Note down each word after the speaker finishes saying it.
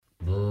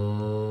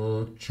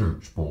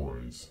Church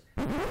Boys.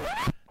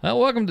 Well,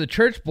 welcome to the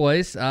Church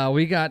Boys.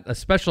 We got a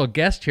special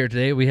guest here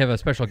today. We have a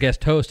special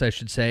guest host, I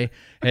should say.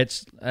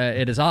 It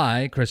is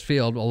I, Chris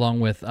Field, along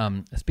with,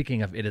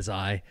 speaking of it is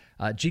I,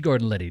 G.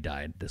 Gordon Liddy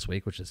died this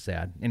week, which is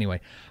sad.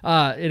 Anyway,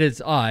 it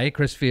is I,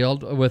 Chris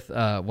Field, with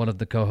one of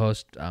the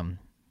co-hosts,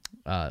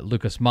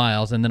 Lucas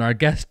Miles, and then our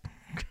guest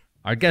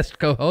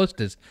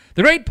co-host is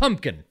the Great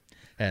Pumpkin,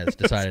 has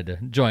decided to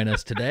join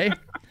us today.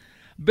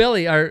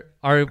 Billy,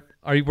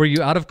 were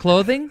you out of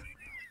clothing?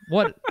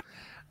 What?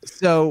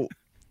 So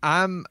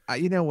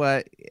you know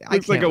what?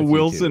 Looks like a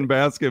Wilson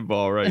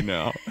basketball right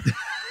now.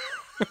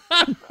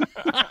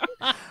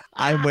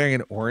 I'm wearing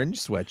an orange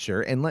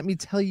sweatshirt, and let me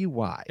tell you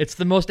why. It's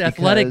the most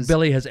athletic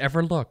Billy has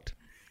ever looked.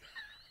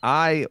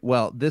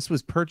 This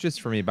was purchased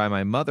for me by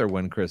my mother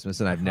one Christmas,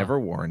 and I've never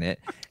worn it,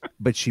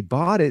 but she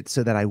bought it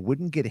so that I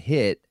wouldn't get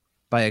hit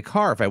by a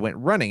car if I went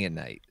running at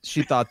night.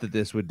 She thought that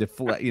this would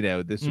deflect,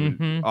 this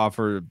would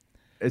offer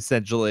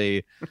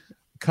essentially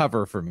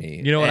cover for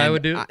me. You know what I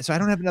would do? So I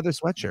don't have another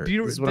sweatshirt.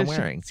 This is what I'm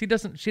wearing. She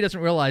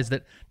doesn't realize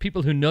that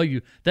people who know you,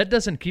 that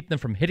doesn't keep them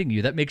from hitting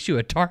you. That makes you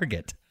a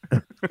target.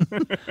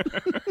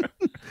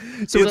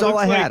 So it's all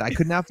I had. I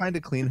could not find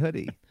a clean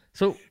hoodie.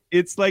 So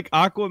it's like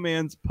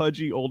Aquaman's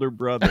pudgy older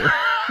brother.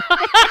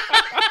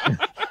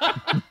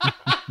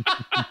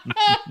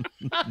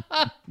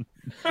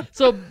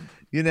 So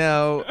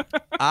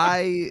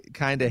I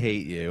kind of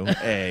hate you,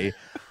 A,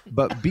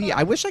 but B,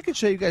 I wish I could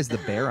show you guys the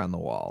bear on the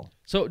wall.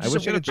 So I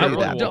wish I could show you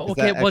that.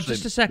 Okay, well,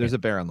 just a second. There's a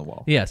bear on the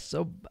wall. Yes.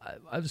 So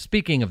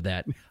speaking of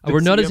that,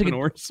 we're noticing an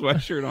orange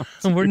sweatshirt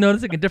on. We're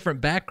noticing a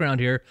different background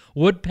here.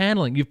 Wood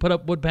paneling. You've put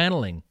up wood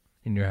paneling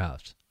in your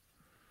house.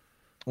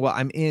 Well,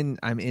 I'm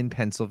in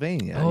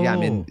Pennsylvania. Oh. Yeah,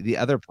 I'm in the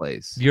other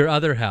place. Your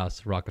other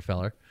house,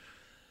 Rockefeller.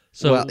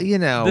 So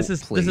this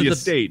is the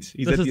estate.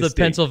 This is the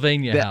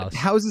Pennsylvania house.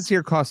 Houses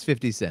here cost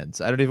 50 cents.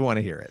 I don't even want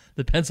to hear it.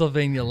 The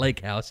Pennsylvania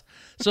Lake House.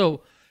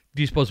 So,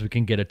 do you suppose we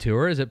can get a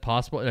tour? Is it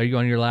possible? Are you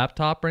on your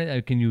laptop or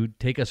anything? Can you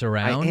take us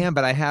around? I am,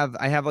 but I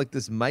have like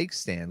this mic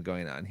stand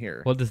going on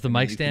here. Well, does the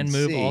mic stand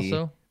move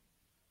also?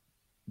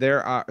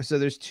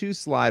 There's two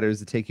sliders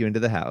that take you into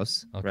the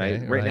house.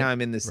 Okay, right now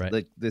I'm in this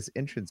this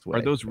entranceway.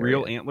 Are those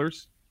real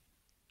antlers?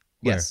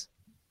 Yes.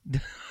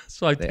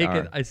 So I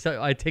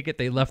take it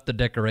they left the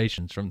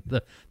decorations from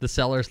the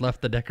sellers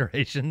left the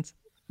decorations.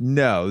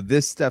 No,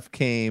 this stuff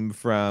came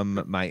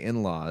from my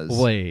in-laws.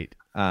 Wait,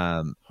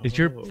 is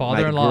your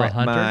father-in-law a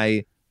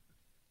hunter?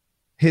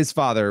 His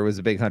father was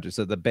a big hunter.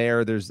 So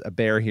there's a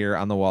bear here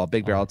on the wall,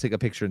 big bear. I'll take a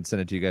picture and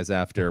send it to you guys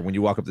after. When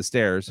you walk up the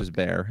stairs, there's a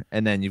bear,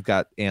 and then you've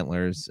got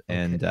antlers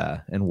and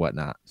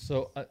whatnot.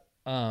 So,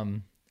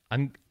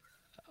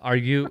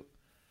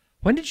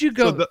 When did you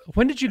go?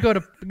 When did you go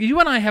to? You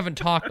and I haven't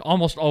talked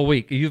almost all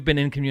week. You've been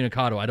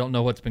incommunicado. I don't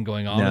know what's been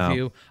going on with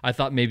you. I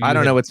thought maybe I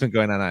don't know what's been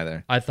going on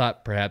either. I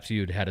thought perhaps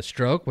you'd had a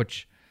stroke,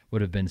 which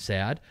would have been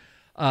sad.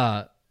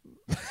 So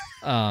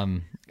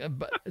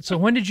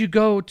when did you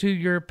go to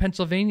your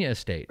Pennsylvania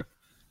estate?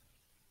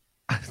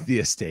 The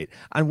estate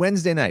on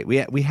Wednesday night.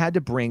 We had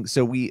to bring.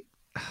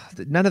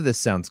 None of this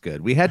sounds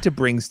good. We had to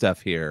bring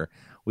stuff here.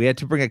 We had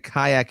to bring a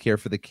kayak here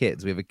for the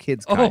kids. We have a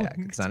kids kayak.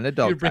 It's not an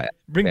adult kayak.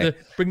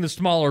 Bring the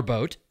smaller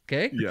boat.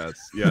 Okay. Yes.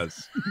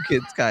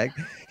 Kids kayak.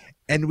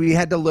 And we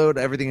had to load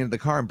everything into the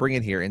car and bring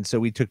it here. And so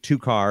we took two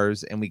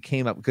cars and we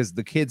came up because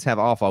the kids have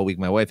off all week.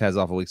 My wife has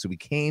off all week. So we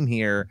came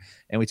here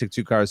and we took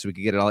two cars so we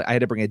could get it all. I had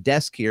to bring a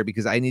desk here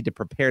because I need to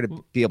prepare to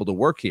be able to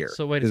work here.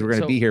 So wait, because we're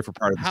going to be here for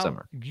part of the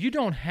summer. You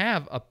don't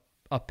have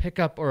a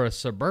pickup or a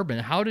Suburban.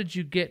 How did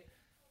you get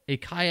a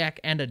kayak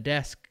and a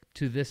desk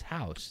to this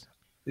house?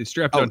 It's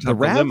strapped on top of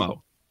the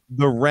limo.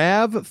 The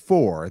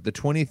RAV4, the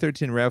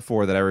 2013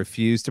 RAV4 that I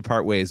refused to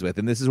part ways with,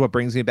 and this is what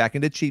brings me back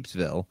into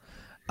Cheapsville.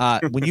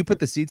 When you put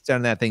the seats down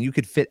in that thing, you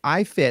could fit.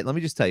 Let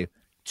me just tell you,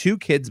 two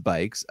kids'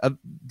 bikes of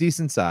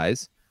decent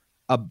size,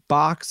 a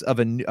box of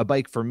a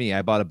bike for me.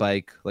 I bought a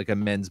bike, like a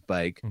men's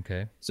bike.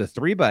 Okay. So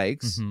 3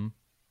 bikes,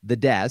 the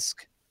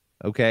desk,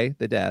 a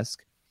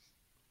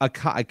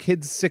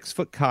kid's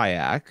 6-foot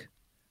kayak,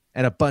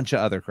 and a bunch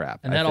of other crap.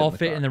 And that all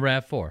fit in the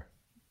RAV4.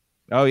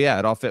 Oh yeah,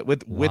 it all fit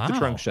with the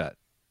trunk shut.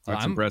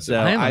 That's impressive. So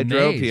I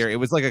drove here. It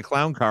was like a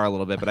clown car a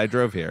little bit, but I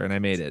drove here and I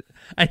made it.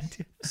 And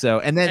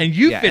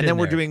then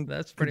we're doing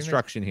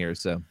construction here.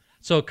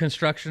 So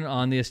construction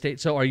on the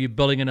estate. So are you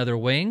building another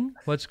wing?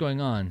 What's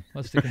going on?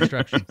 What's the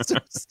construction?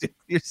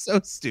 You're so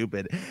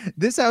stupid.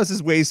 This house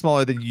is way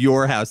smaller than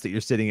your house that you're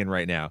sitting in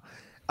right now.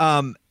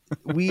 There's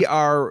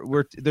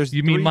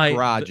you mean three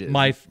garages.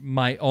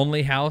 My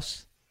only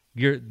house?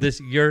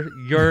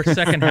 Your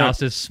second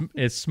house is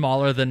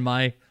smaller than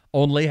my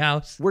only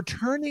house. We're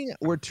turning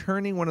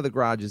one of the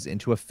garages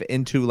into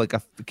like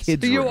a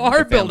kid's room. You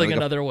are building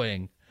another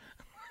wing.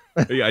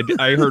 Yeah,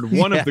 I heard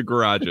one of the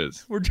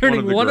garages. We're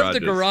turning one of the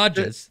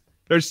garages.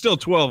 There's still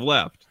 12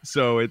 left,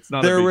 so it's not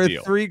a big big deal. There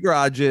were 3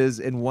 garages,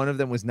 and one of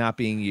them was not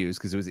being used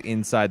because it was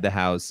inside the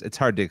house. It's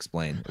hard to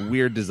explain.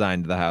 Weird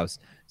design to the house.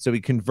 So we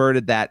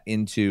converted that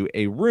into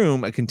a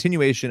room, a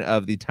continuation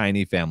of the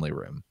tiny family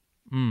room.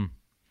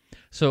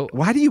 So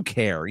Why do you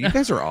care? You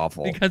guys are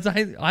awful. because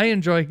I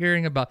enjoy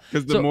hearing about.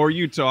 Because the more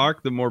you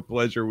talk, the more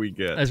pleasure we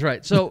get. That's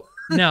right. So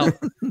now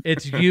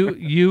it's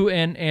you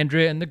and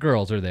Andrea and the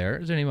girls are there.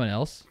 Is there anyone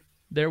else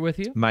there with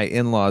you? My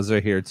in-laws are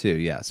here too.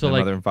 Yes, So, my like-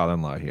 mother and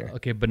father-in-law are here.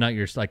 Okay, but not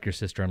your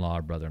sister-in-law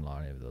or brother-in-law,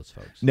 any of those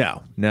folks.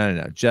 No.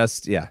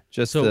 Just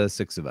So- the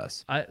 6 of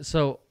us.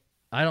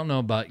 I don't know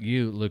about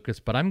you, Lucas,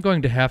 but I'm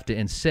going to have to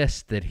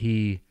insist that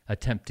he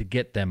attempt to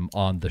get them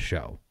on the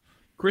show.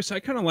 Chris, I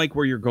kind of like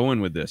where you're going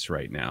with this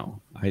right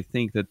now. I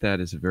think that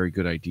is a very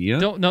good idea.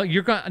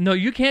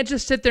 You can't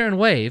just sit there and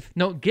wave.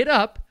 No, get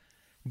up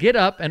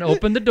and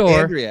open the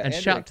door and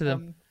shout to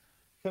them.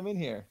 Come in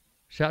here.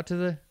 Shout to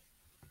the.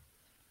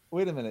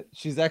 Wait a minute.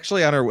 She's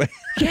actually on her way.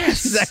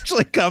 Yes, She's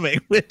actually coming,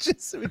 which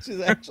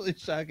is actually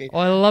shocking. Oh,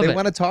 I love it. They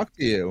want to talk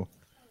to you.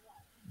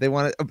 They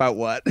want to, about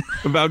what?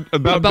 About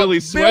About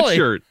Billy's Billy.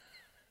 sweatshirt.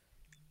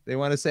 They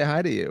want to say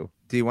hi to you.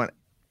 Do you want?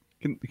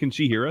 Can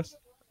she hear us?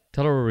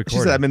 Tell her we're She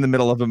recording. said I'm in the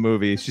middle of a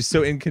movie. She's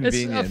so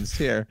inconvenienced.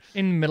 Here,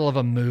 in the middle of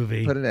a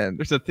movie. put it in.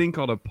 There's a thing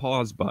called a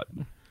pause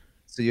button.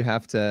 So you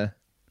have to.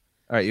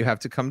 All right, you have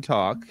to come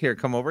talk. Here,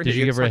 come over. Did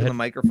here. you give her Talk a on the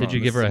microphone? Did you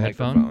This give her is a the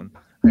headphone? microphone.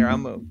 Here, I'll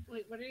move.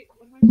 Wait, what am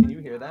I Can you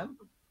hear them?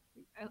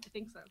 I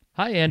think so.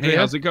 Hi, Hey, Andrea.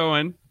 how's it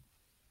going?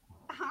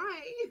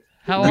 Hi.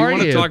 How we are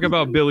want you? to talk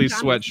about Billy's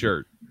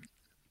sweatshirt.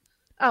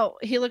 Oh,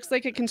 he looks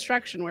like a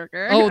construction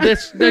worker. Oh,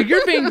 no,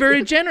 you're being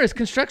very generous.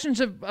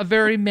 Construction's a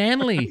very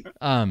manly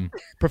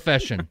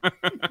profession.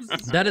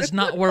 That is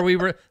not where we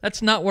were.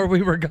 That's not where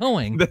we were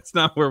going. That's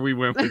not where we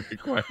went with it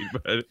quite,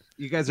 but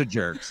You guys are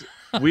jerks.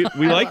 we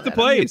like love the it.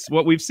 place.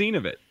 What we've seen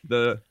of it.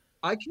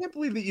 I can't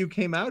believe that you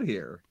came out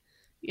here.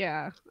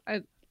 Yeah.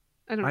 I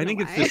don't know I think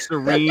why. it's the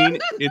serene.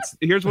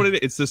 Here's what it is.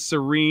 It's the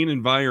serene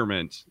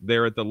environment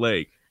there at the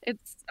lake. I'm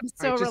All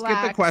so right, just get the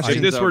relaxed. question.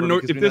 If this were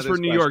over, because we know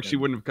New this York, she question.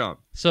 wouldn't have come.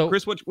 So,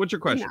 Chris, what's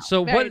your question? No.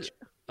 so Very what?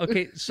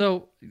 Okay,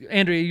 so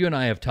Andrea, you and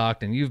I have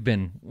talked, and you've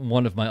been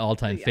one of my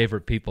all-time Yeah.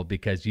 favorite people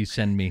because you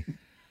send me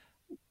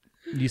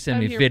I'm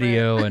here for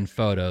video and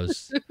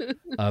photos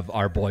of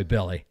our boy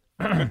Billy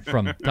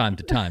from time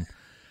to time.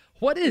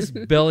 What is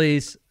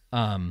Billy's?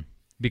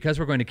 Because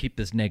we're going to keep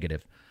this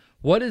negative.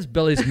 What is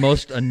Billy's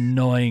most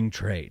annoying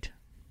trait?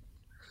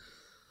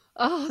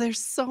 Oh, there's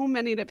so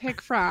many to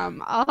pick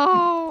from.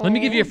 Oh. Let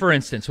me give you, for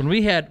instance, when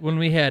we had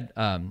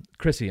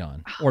Chrissy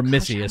on, or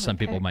Missy, gosh, as some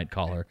people okay. might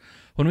call her.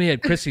 When we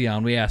had Chrissy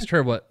on, we asked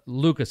her what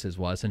Lucas's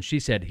was, and she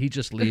said he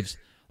just leaves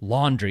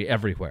laundry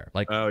everywhere,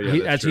 like Oh, yeah, he,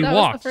 that's as true. he That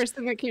walks. was the first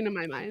thing that came to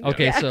my mind.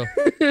 Okay,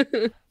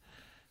 Yeah.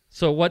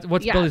 so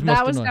what's yeah, Billy's most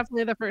that was annoying?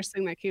 definitely the first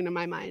thing that came to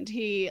my mind.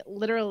 He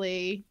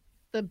literally,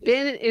 the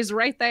bin is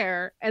right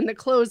there, and the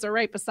clothes are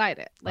right beside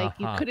it. Like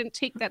you Uh-huh. couldn't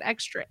take that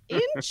extra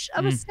inch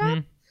of a step.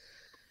 Mhm.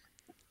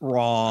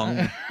 Wrong.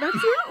 That's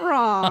not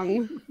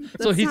wrong.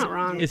 That's So he's not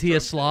wrong. is he a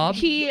slob?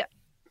 He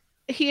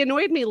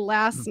annoyed me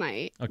last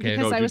night Okay.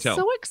 because No, I do was tell.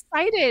 so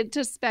excited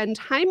to spend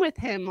time with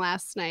him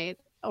last night.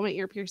 Oh, my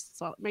earpiece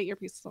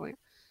is falling out.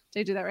 Did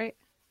I do that right?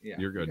 Yeah,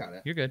 You're good. you got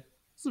it. You're good.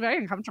 It's very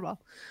uncomfortable.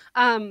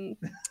 I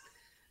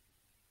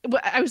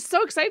was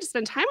so excited to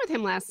spend time with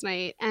him last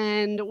night,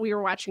 and we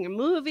were watching a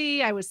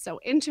movie. I was so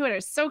into it. I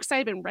was so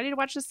excited, been ready to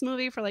watch this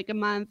movie for like a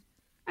month.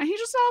 And he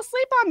just fell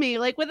asleep on me,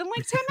 like within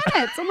like 10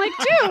 minutes. I'm like,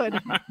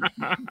 dude,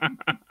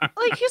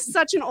 like he's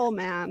such an old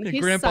man. Your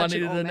He's grandpa such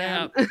an needed old a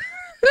man. nap.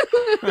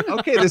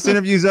 Okay, this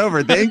interview's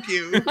over. Thank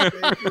you. Thank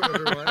you,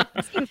 everyone.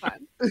 It's been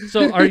fun.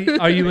 So are you You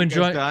guys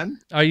enjoying done?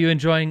 are you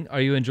enjoying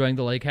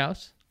the lake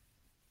house?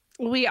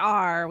 We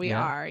are.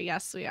 Yeah.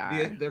 Yes, we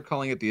are. They're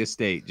calling it the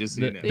estate, just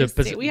so The- you know. The the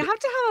estate. We have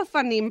to have a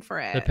fun name for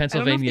it. I don't know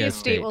Pennsylvania if the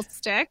estate estate. will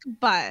stick,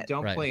 but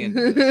Don't Right. play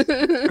into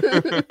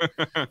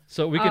it.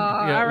 So we can.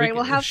 all right,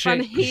 we'll have fun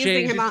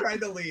hazing him out. trying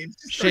to leave.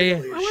 Shay I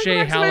wanna go Shay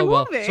back to my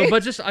Hallowell. movie. So,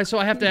 but so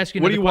I have to ask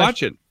you. What are another you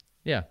question. watching?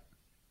 Yeah.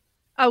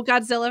 Oh,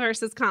 Godzilla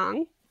versus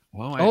Kong.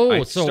 Well, Oh,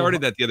 I so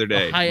started that the other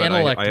day, high but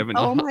intellect. I haven't.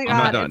 Oh my I'm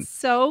god, not done. it's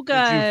so good.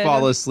 Did you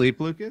fall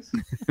asleep, Lucas?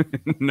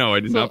 No, I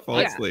did not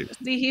fall Yeah. asleep.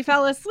 See, he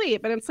fell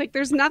asleep, and it's like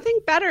there's nothing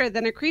better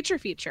than a creature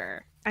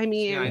feature. I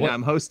mean, Yeah, I know.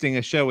 I'm hosting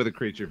a show with a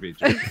creature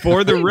feature.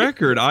 For the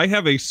record, I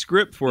have a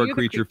script for a You're the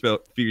creature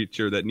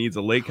feature that needs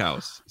a lake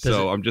house. Does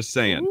So I'm just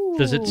saying.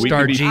 Does it ooh, We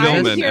star could be Jesus? I'm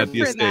filming here at the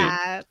for estate.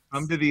 that.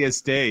 Come to the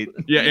estate.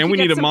 Yeah, You and we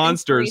can need get a some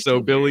monster, so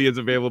inspiration Billy here. is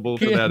available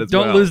for Yeah, that as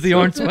don't well. lose the So-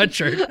 orange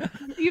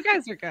sweatshirt. You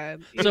guys are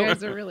good. You So-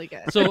 guys are really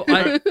good.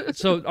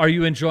 So are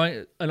you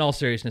enjoying? In all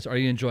seriousness, are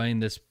you enjoying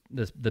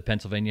the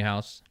Pennsylvania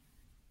house?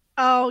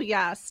 Oh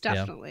yes,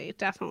 definitely.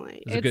 It's a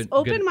It's good-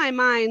 opened good- my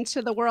mind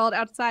to the world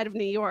outside of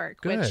New York,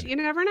 which Good. you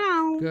never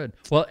know. Good.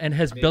 Well, and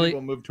has Maybe Billy?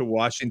 we'll move to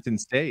Washington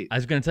State. I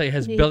was going to tell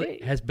you,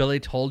 Maybe. has Billy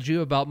told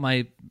you about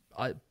my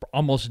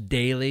almost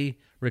daily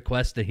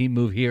request that he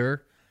move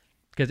here?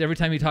 Because every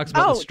time he talks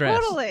about Oh, the stress,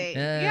 totally.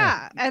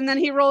 Yeah. And then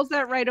he rolls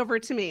that right over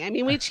to me. I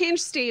mean, we change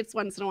states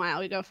once in a while.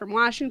 We go from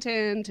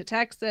Washington to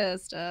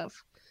Texas to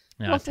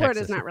Yeah, well,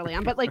 Florida's Texas. not really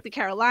on, but like the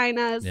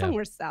Carolinas, Yeah.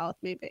 somewhere south,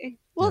 maybe.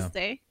 We'll Yeah.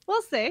 see.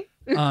 We'll see.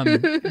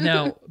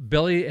 Now,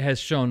 Billy has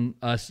shown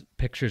us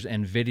pictures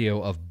and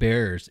video of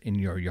bears in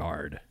your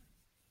yard.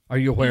 Are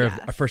you aware Yes.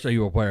 of? First, are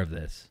you aware of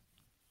this?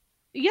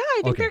 Yeah,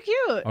 I think Okay. they're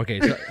cute. Okay,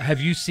 so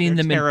have you seen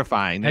them?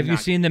 Terrifying. Have you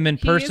seen them in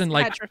He person? is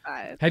Like,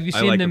 petrified. have you I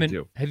seen like them them in?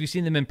 too. Have you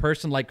seen them in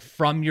person, like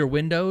from your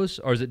windows,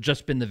 or has it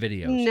just been the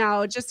videos?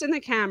 No, just in the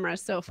camera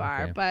so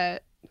far, Okay.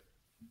 but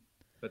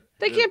But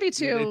They can't be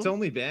too- It's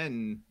only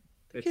been.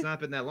 It's not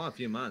been that long, a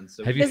few months.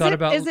 So Have you is thought it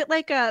about? is it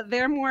like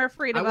they're more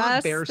afraid I of want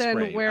us bear than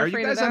spray. we're Are you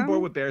afraid guys of them? on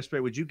board with bear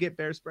spray? Would you get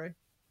bear spray?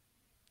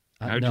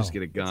 I would no. just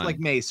get a gun. It's like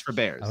mace for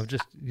bears. I would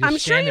just. I'm sure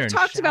stand there you've and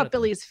talked shout about at them.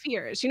 Billy's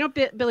fears. You know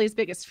Billy's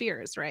biggest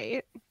fears,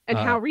 right? And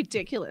how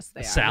ridiculous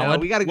they are. salad?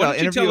 No, we got to go. Why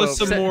don't you tell us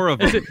some more of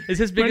them? Is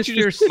his Why don't biggest you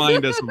fear? just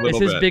remind us a Is little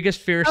his bit?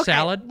 biggest fear Okay,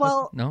 salad?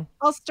 well- no.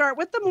 I'll start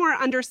with the more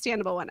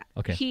understandable one.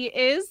 Okay. He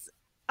is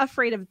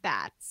afraid of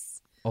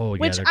bats, Oh, yeah.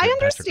 which they're I good.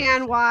 Bats are understand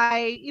gross.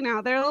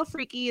 why, they're a little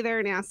freaky,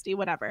 they're nasty,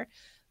 whatever.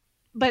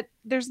 But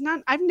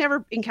I've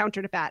never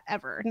encountered a bat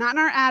ever. Not in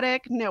our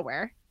attic,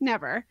 nowhere,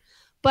 never.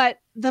 But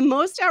the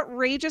most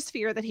outrageous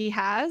fear that he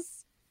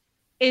has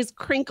is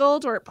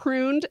crinkled or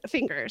pruned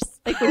fingers.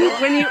 Like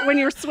when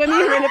you're swimming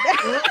in a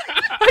bat.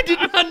 I did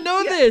not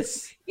know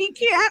this. He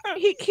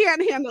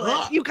can't handle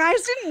it. You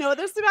guys didn't know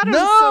this about him?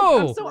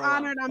 No. I'm so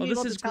honored I'm Oh, this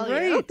able is to tell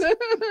great. you.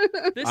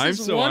 This I'm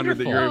is so honored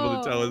that you're wonderful.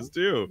 able to tell us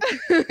too.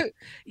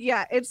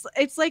 Yeah,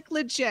 it's like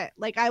legit.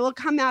 Like I will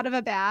come out of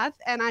a bath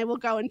and I will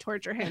go and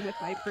torture him with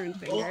my pruned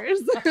fingers.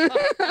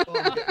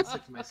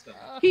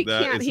 He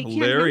That can't. is He can't handle it.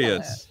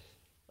 hilarious.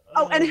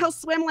 Oh, and he'll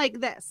swim like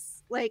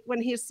this. Like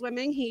when he's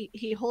swimming,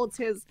 he holds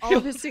all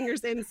of his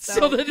fingers in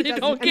So that he they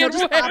doesn't- don't and he'll get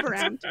just bob wet.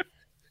 around.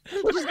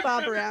 He'll just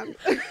bob around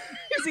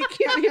because he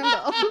can't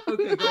handle.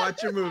 Okay, go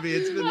watch your movie.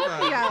 It's been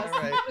fun. Yes.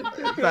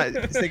 All right.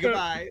 Bye. Say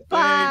goodbye.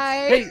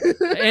 Bye.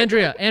 Hey,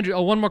 Andrea.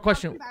 Oh, one more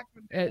question. Back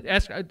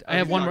with I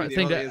have one more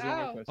thing to.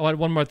 Oh, I had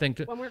one more thing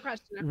to. one more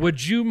question.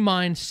 Would you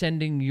mind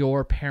sending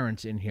your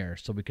parents in here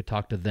so we could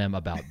talk to them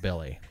about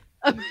Billy?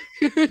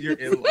 You're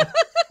in love.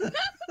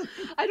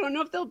 I don't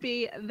know if they'll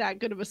be that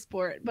good of a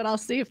sport, but I'll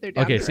see if they're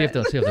down Okay, for see if it.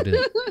 they'll do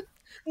that.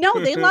 No,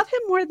 they love him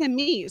more than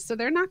me, so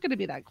they're not going to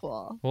be that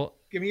cool. Well,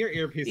 Give me your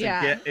earpiece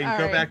Yeah, and all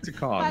go right. back to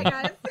Kong.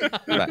 Bye, guys.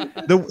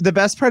 Right. The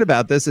best part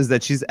about this is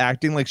that she's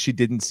acting like she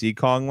didn't see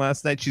Kong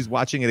last night. She's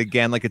watching it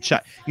again like a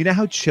child. You know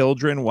how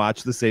children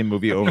watch the same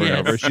movie over and Yes.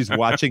 over? She's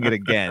watching it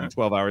again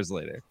 12 hours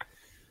later.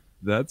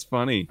 That's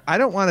funny. I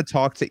don't want to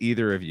talk to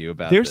either of you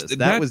about There's- this. That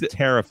that- was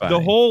terrifying. The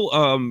whole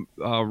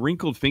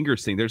wrinkled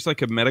fingers thing. There's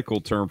like a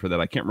medical term for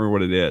that. I can't remember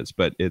what it is,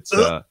 but it's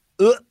yeah,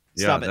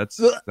 Stop it.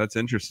 that's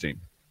interesting.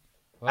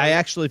 I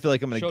actually feel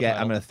like I'm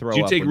gonna throw Do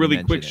you up take when really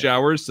mention quick it.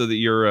 showers so that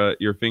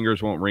your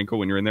fingers won't wrinkle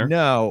when you're in there?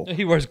 No,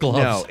 he wears gloves.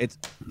 no, it's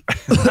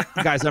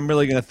guys. I'm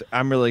really gonna.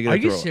 Are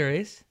you throw up.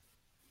 serious?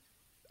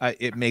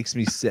 It makes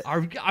me sick.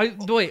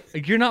 Wait,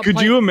 you're not. Could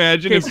playing, you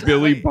imagine if Okay,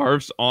 Billy wait.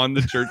 barfs on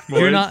the church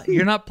boys?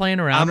 You're not playing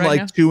around I'm right like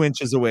now. 2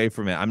 inches away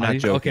from it. I'm not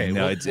joking. Okay,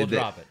 no, we'll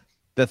drop it.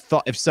 The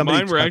thought if somebody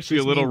Mine were actually a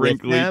touches little me with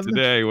wrinkly them,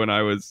 today when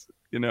I was,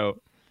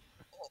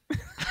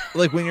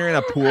 like when you're in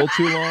a pool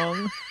too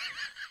long.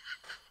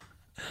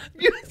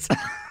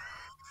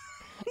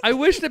 I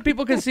wish that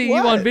people could see you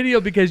on What? video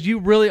because you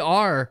really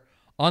are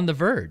on the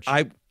verge.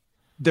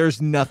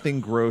 There's nothing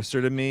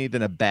grosser to me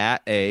than a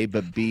bat, A,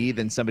 but B,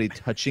 than somebody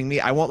touching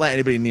me. I won't let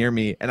anybody near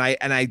me, and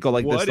I go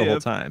like this the whole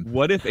time.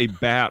 What if a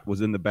bat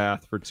was in the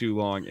bath for too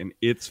long and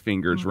its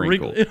fingers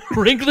wrinkled?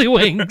 Wrinkly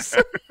wings.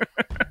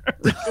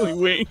 Wrinkly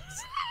wings.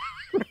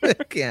 I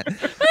can't.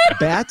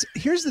 Bats.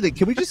 Here's the thing.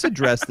 Can we just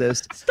address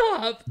this?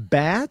 Stop.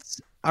 Bats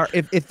are.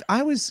 If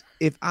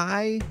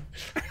I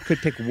could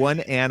pick one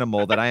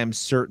animal that I am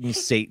certain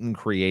Satan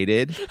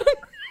created,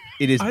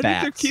 it is I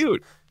bats. think they're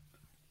cute.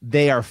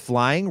 They are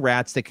flying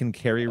rats that can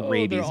carry Oh,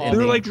 rabies. they're and awful. They're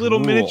they like little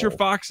drool. miniature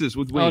foxes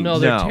with wings. Oh no,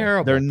 they're No,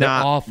 terrible. they're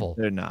not. awful.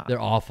 They're not.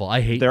 They're awful.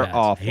 I hate. They're bats.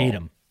 awful. I hate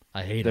them.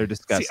 I hate They're them.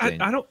 See,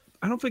 disgusting. I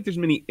don't think there's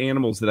many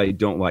animals that I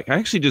don't like. I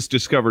actually just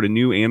discovered a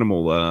new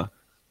animal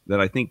that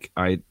I think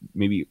I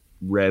maybe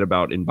read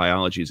about in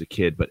biology as a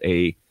kid, but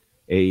a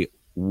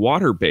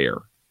water bear.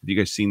 Have you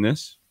guys seen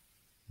this?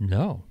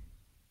 No.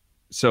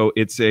 So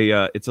it's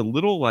a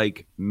little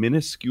like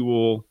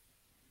minuscule,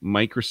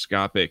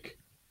 microscopic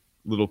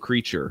little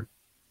creature,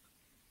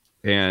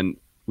 and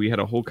we had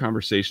a whole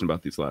conversation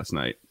about these last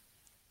night.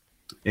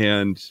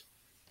 And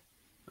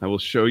I will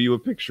show you a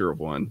picture of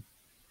one.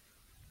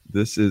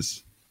 That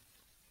is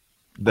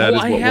what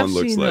I have one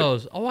looks seen like.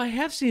 those. Oh, I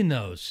have seen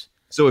those.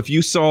 So if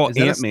you saw Is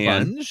that a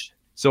Ant-Man, sponge?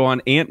 so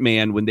on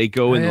Ant-Man when they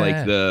go in Yeah,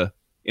 like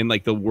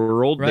yeah. the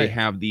world, they Right.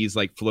 have these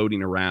like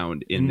floating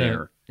around in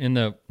there. In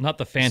the not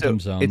the Phantom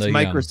So Zone. It's the,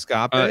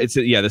 microscopic.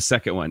 The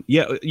second one.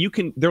 Yeah,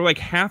 they're like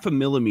 0.5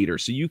 millimeter,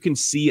 so you can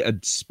see a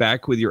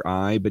speck with your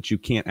eye, but you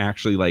can't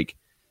actually like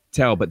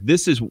tell. But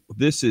this is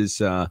it's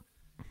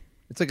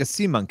like a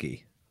sea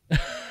monkey.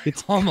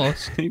 It's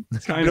almost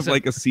kind of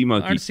like a sea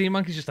monkey. Aren't sea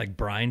monkeys just like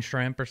brine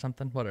shrimp or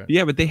something? What are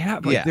Yeah, but they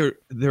have like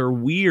they're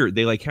weird.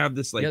 They like have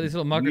this like Yeah, these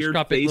little weird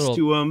microscopic face little-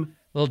 to them.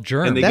 little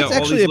germs? And they got That's all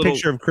actually these a little-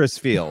 picture of Chris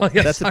Field. Oh,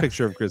 yeah, That's sorry. a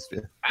picture of Chris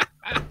Field.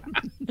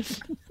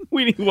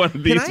 We need one of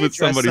Can these I with address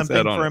somebody's something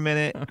head on for a it.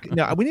 minute?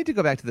 No, we need to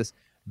go back to this.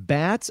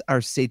 Bats are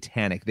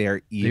satanic. They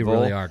are They evil.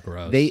 really are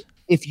gross. They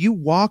if you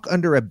walk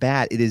under a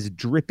bat, it is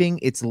dripping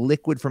its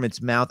liquid from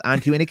its mouth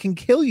onto you, and it can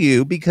kill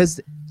you because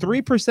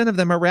 3% of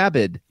them are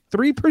rabid.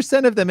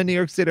 3% of them in New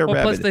York City are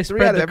rabid. Plus they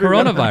spread the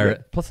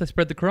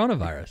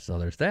coronavirus. So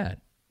there's that.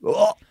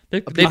 Oh,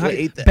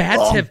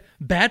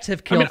 Bats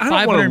have killed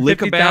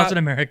 550,000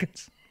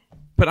 Americans.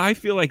 But I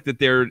feel like that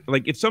they're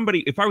like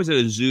if I was at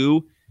a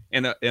zoo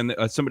and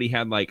somebody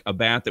had like a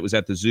bat that was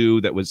at the zoo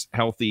that was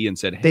healthy and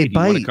said, "Hey, do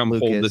you want to come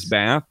hold this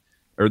bat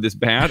or this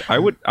bat?" I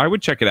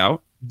would check it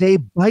out. They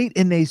bite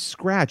and they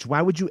scratch.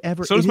 Why would you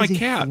ever? So does my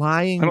cat.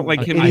 I don't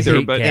like him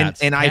either. But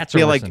and I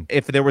feel like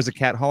if there was a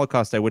cat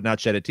holocaust, I would not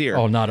shed a tear.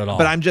 Oh, not at all.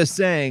 But I'm just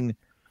saying,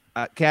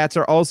 cats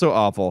are also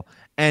awful.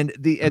 And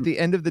at the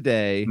end of the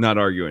day, not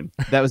arguing.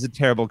 That was a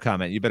terrible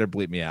comment. You better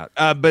bleep me out.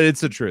 But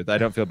it's the truth. I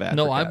don't feel bad.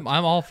 No, I'm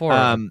all for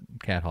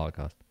cat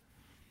holocaust.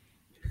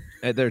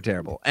 They're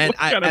terrible. And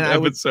I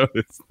will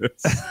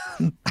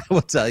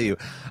tell you,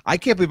 I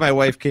can't believe my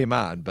wife came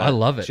on. But I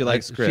love it. She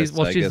likes Chris.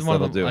 She's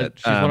one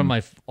of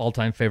my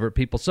all-time favorite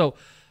people. So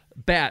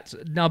bats.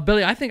 Now,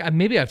 Billy, I think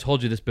maybe I've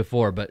told you this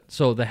before, but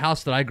so the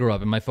house that I grew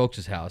up in, my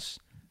folks' house,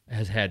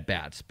 has had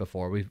bats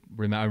before. I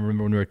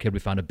remember when we were a kid, we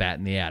found a bat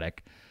in the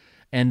attic.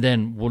 And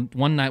then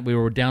one night we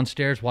were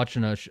downstairs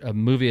watching a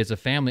movie as a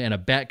family, and a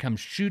bat comes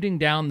shooting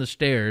down the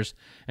stairs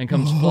and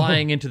comes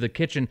flying into the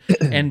kitchen.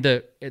 And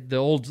the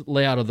old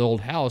layout of the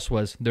old house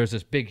was there's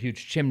this big,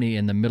 huge chimney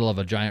in the middle of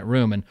a giant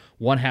room, and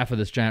one half of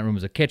this giant room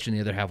was a kitchen, the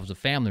other half was a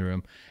family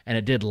room, and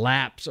it did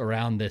laps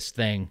around this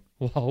thing.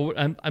 Well,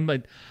 I'm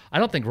like, I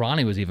don't think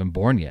Ronnie was even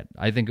born yet.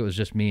 I think it was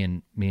just me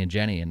and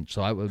Jenny, and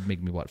so I would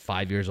make me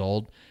 5 years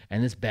old,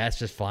 and this bat's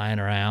just flying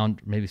around,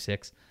 maybe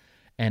 6,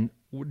 and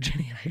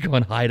Jenny and I go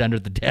and hide under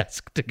the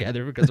desk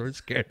together because we're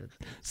scared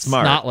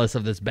snotless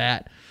of this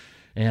bat.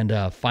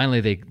 And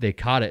finally they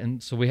caught it.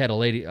 And so we had a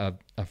lady, a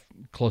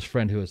close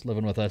friend who was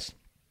living with us,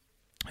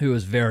 who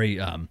was very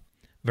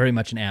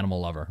much an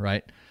animal lover,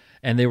 right?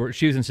 And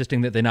she was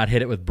insisting that they not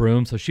hit it with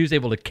brooms. So she was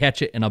able to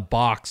catch it in a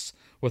box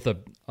with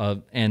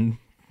and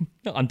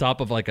on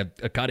top of like a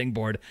cutting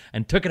board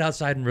and took it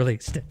outside and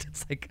released it.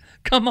 It's like,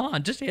 come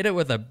on, just hit it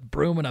with a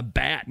broom and a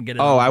bat and get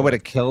it. Oh, I would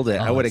have killed it.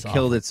 I would have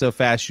killed it so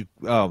fast.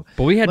 But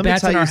we had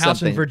bats in our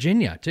house in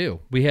Virginia too.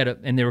 We had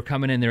and they were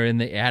coming in there in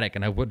the attic,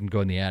 and I wouldn't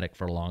go in the attic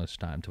for the longest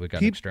time until we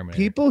got exterminated.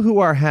 People who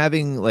are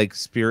having like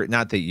spirit,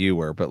 not that you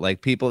were, but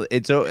like people,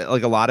 it's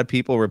like a lot of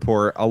people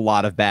report a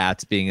lot of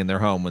bats being in their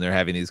home when they're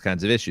having these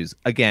kinds of issues.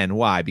 Again,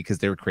 why? Because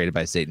they were created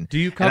by Satan. Do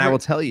you cover? And I will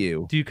tell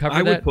you. Do you cover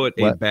I that? would put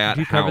a bat house.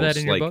 Do you cover that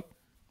in your book?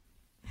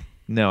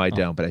 No, I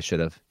don't, but I should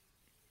have.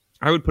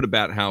 I would put a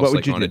bat house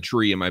like on a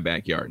tree in my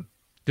backyard.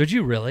 Did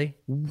you really?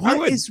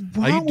 What is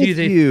wrong with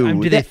you?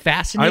 Do they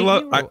fascinate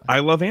you? I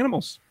love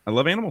animals. I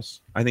love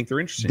animals. I think they're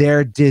interesting.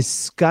 They're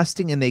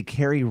disgusting, and they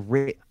carry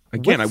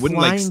again. I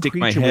wouldn't like stick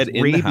my head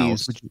in the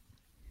house.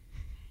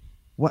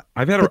 What?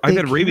 I've had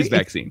a rabies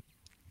vaccine.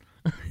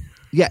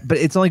 Yeah, but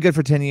it's only good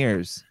for 10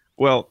 years.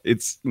 Well,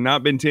 it's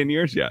not been 10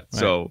 years yet, right.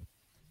 So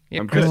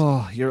yeah, I'm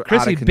good.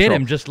 Chrissy bit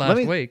him just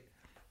last week.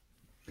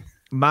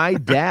 My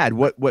dad,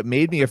 what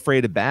made me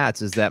afraid of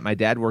bats is that my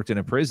dad worked in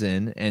a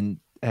prison, and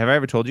have I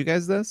ever told you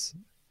guys this?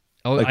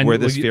 Oh, like where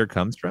this fear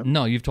comes from?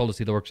 No, you've told us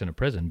he works in a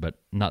prison, but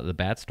not the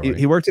bat story.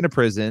 He worked in a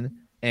prison,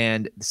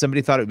 and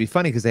somebody thought it would be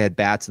funny because they had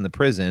bats in the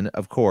prison.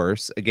 Of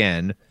course,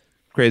 again,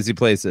 crazy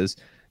places.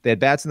 They had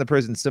bats in the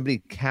prison. Somebody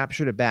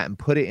captured a bat and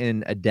put it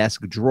in a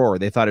desk drawer.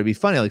 They thought it'd be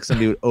funny, like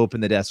somebody would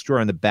open the desk drawer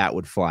and the bat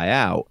would fly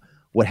out.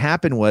 What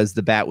happened was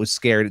the bat was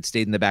scared. It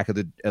stayed in the back of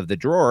the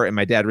drawer, and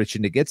my dad reached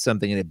in to get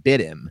something, and it bit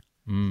him.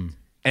 Mm.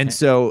 And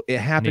so it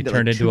happened at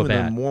like 2 in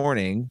the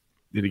morning.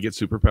 Did he get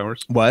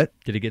superpowers? What?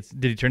 Did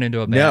he turn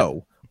into a bat?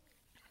 No.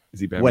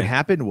 Is he Batman? What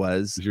happened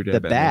was the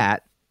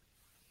bat.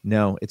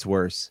 No, it's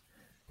worse.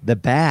 The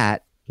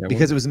bat,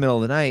 because it was the middle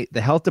of the night,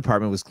 the health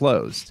department was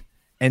closed.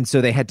 And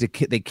so they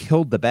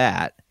killed the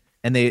bat,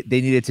 and they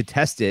needed to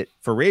test it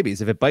for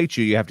rabies. If it bites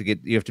you, you have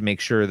to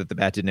make sure that the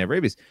bat didn't have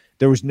rabies.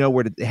 There was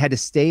nowhere it had to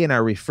stay in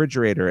our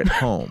refrigerator at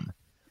home.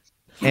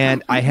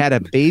 And I had a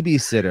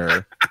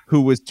babysitter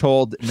who was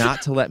told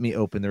not to let me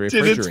open the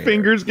refrigerator. Did its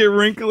fingers get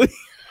wrinkly?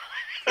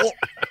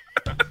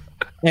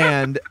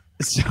 And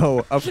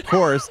so, of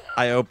course,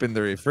 I opened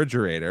the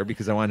refrigerator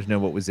because I wanted to know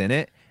what was in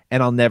it.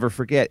 And I'll never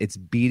forget, its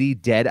beady,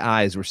 dead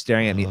eyes were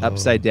staring at me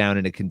upside down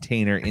in a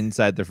container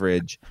inside the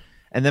fridge.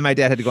 And then my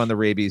dad had to go on the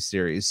rabies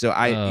series. So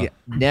I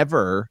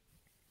never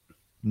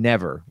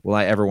will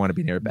I ever want to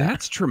be near a bat.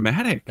 That's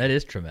traumatic. That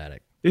is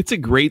traumatic. It's a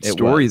great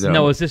story, though.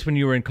 No, is this when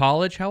you were in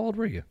college? How old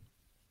were you?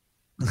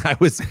 I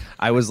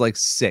was like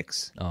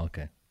 6. Oh,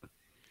 okay.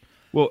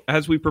 Well,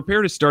 as we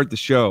prepare to start the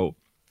show,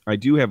 I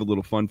do have a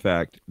little fun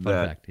fact.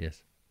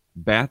 Yes.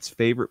 Bats'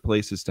 favorite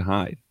places to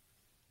hide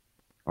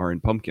are in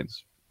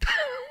pumpkins.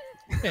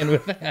 And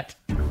with that,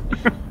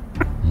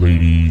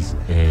 ladies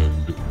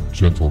and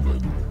gentlemen,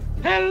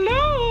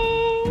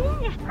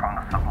 hello! From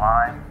the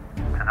sublime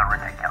to the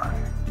ridiculous,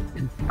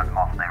 but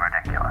mostly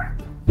ridiculous.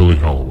 Billy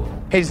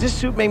Hallowell. Hey, does this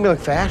suit make me look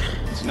fat?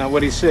 It's not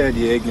what he said,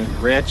 you ignorant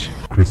wretch.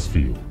 Chris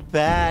Field.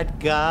 bad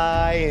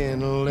guy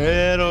in a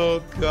little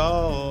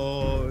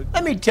coat.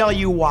 Let me tell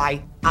you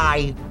why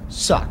I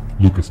suck.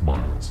 Lucas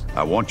Miles,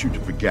 I want you to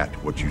forget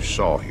what you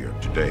saw here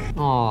today.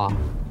 Aw,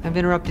 I've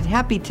interrupted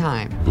happy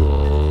time.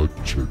 the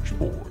Church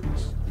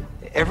Boys.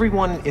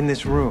 Everyone in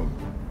this room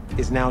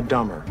is now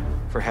dumber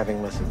for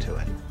having listened to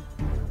it.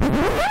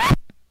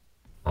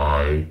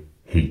 I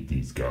hate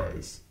these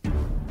guys.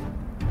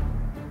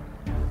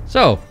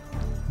 So,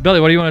 Billy,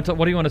 what do you want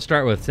to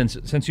start with?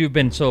 Since you've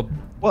been so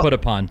put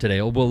upon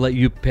today, we'll let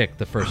you pick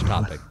the first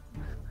topic.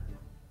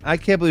 I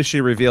can't believe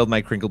she revealed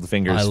my crinkled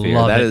fingers I fear.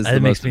 love That it. is That the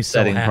makes most me so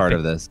upsetting part happy.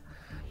 of this.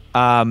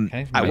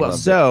 Okay,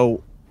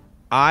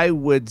 I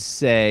would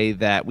say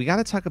that we got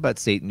to talk about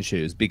Satan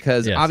shoes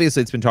because Yes.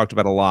 obviously it's been talked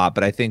about a lot,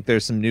 but I think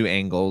there's some new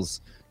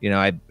angles. You know,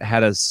 I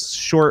had a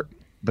short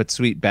but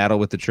sweet battle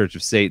with the Church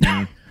of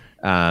Satan.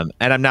 And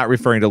I'm not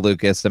referring to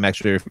Lucas. I'm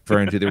actually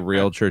referring to the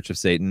real Church of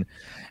Satan.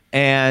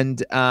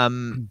 And,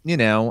 you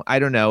know, I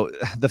don't know.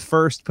 The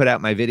First put out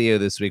my video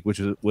this week,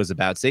 which was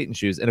about Satan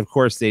shoes. And of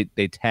course, they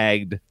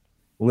tagged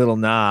Little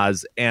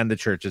Nas and the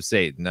Church of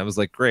Satan. I was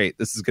like, great,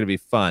 this is going to be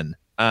fun.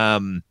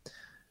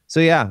 So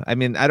yeah, I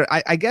mean,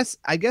 I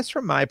guess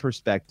from my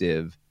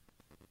perspective,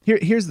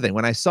 here's the thing.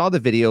 When I saw the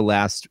video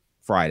last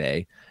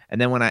Friday, and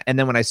then when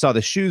I saw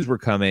the shoes were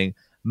coming,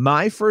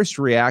 my first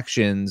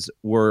reactions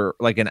were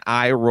like an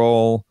eye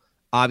roll,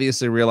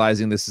 obviously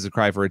realizing this is a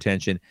cry for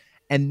attention,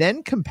 and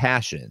then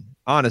compassion,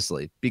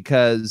 honestly,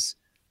 because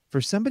for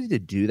somebody to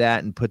do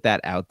that and put that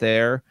out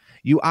there,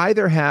 you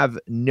either have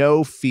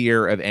no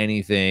fear of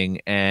anything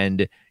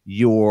and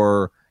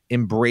you're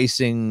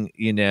embracing,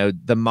 you know,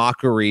 the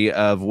mockery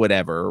of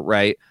whatever,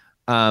 right?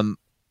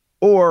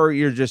 Or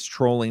you're just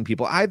trolling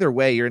people. Either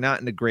way, you're not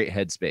in a great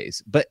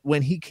headspace. But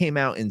when he came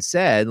out and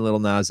said, Lil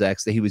Nas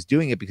X, that he was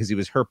doing it because he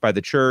was hurt by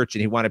the church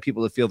and he wanted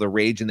people to feel the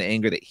rage and the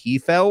anger that he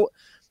felt,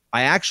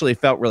 I actually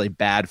felt really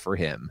bad for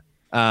him.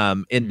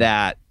 In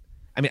that,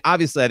 I mean,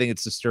 obviously, I think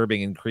it's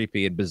disturbing and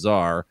creepy and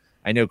bizarre.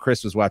 I know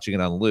Chris was watching it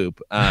on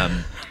loop,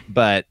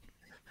 but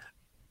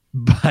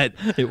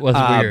it was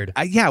weird.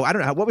 I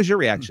don't know. What was your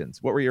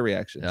reactions? What were your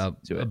reactions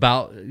to it?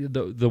 About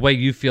the way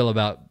you feel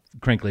about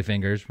wrinkly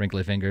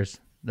fingers?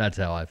 That's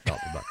how I felt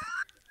about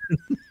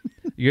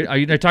it. Are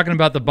you talking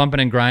about the bumping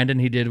and grinding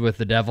he did with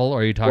the devil, or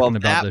are you talking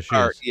about the shoes?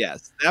 Part,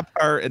 yes, that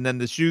part, and then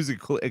the shoes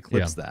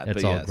eclipse that.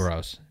 It's but all yes.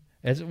 gross.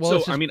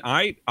 I mean,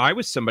 I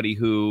was somebody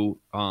who,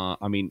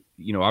 I mean,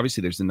 you know,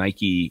 obviously there's the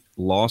Nike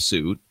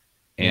lawsuit,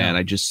 and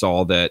I just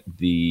saw that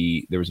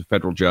there was a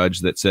federal judge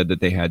that said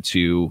that they had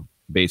to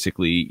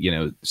basically, you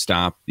know,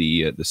 stop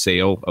the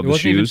sale of it the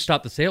wasn't even shoes.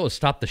 stop the sale; it was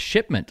stop the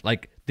shipment.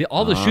 Like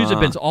all the shoes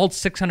have been all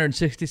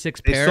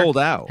 666 They pair sold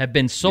out. have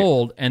been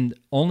sold, and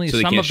only So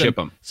they some can't of them. ship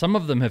 'em. Some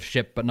of them have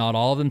shipped, but not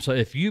all of them. So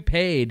if you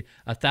paid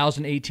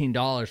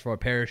 $1,018 for a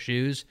pair of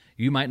shoes,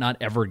 you might not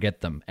ever get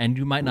them, and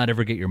you might not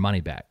ever get your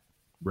money back.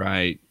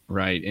 Right.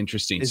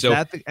 Interesting. Is So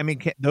that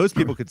those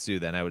people could sue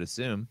then? I would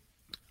assume.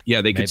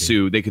 yeah, they could Maybe.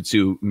 sue. They could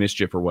sue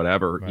Mischief or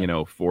whatever, you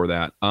know, for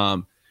that.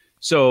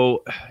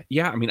 So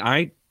yeah, I mean,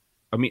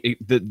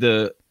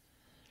 the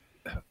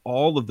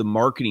all of the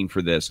marketing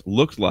for this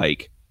looked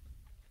like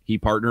he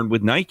partnered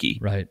with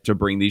Nike to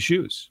bring these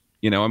shoes.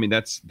 You know, I mean,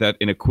 that's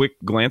in a quick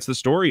glance of the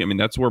story. I mean,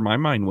 that's where my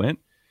mind went.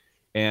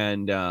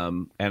 And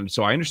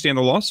so I understand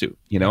the lawsuit,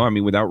 you know, I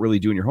mean, without really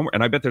doing your homework.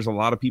 And I bet there's a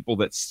lot of people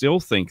that still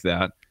think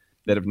that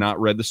have not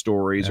read the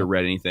stories or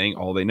read anything.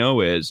 All they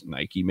know is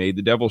Nike made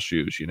the devil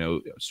shoes, you know,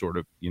 sort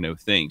of, you know,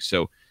 thing.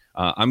 So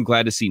I'm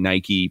glad to see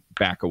Nike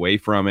back away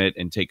from it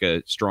and take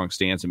a strong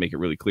stance and make it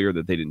really clear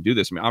that they didn't do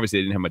this. I mean, obviously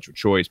they didn't have much of a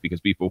choice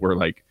because people were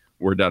like,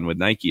 we're done with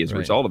Nike as a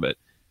result of it.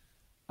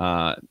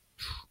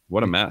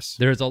 What a mess.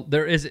 There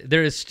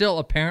is still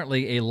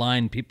apparently a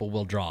line people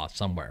will draw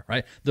somewhere,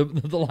 right? The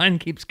line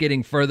keeps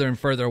getting further and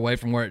further away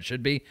from where it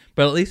should be,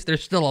 but at least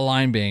there's still a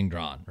line being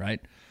drawn, right?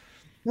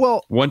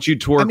 Well, once you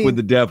twerk with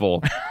the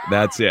devil,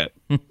 that's it.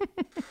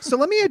 So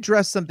let me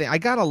address something. I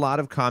got a lot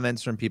of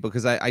comments from people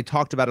because I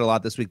talked about it a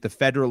lot this week. The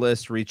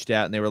Federalists reached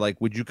out and they were like,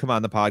 would you come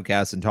on the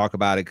podcast and talk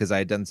about it? Because I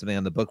had done something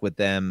on the book with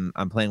them.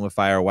 I'm Playing with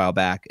Fire a while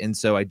back. And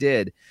so I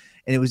did.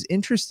 And it was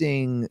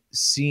interesting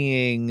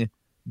seeing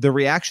the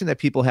reaction that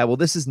people had. Well,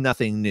 this is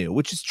nothing new,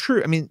 which is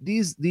true. I mean,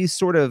 these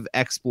sort of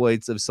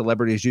exploits of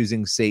celebrities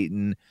using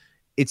Satan,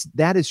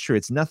 that is true.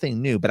 It's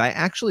nothing new, but I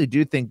actually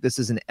do think this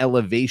is an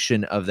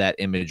elevation of that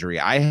imagery.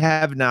 I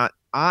have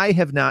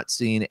not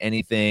seen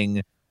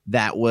anything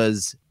that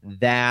was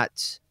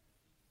that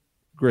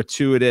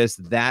gratuitous,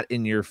 that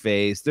in your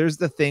face. There's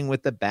the thing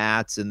with the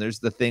bats and there's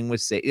the thing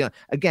with Satan. You know,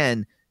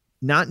 again,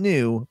 not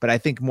new, but I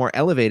think more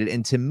elevated.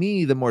 And to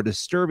me, the more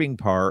disturbing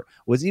part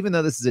was, even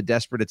though this is a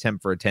desperate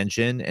attempt for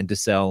attention and to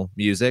sell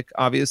music,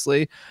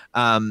 obviously,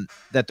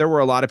 that there were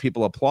a lot of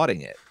people applauding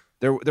it.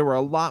 There were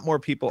a lot more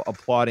people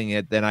applauding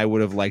it than I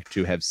would have liked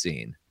to have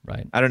seen.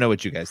 Right. I don't know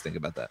what you guys think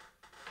about that.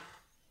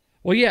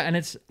 Well, yeah, and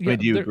it's... Yeah,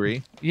 do you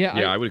agree? Yeah,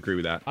 I would agree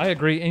with that. I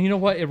agree. And you know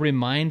what it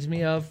reminds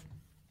me of?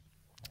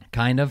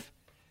 Kind of.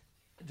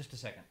 Just a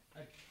second.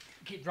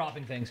 keep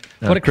dropping things.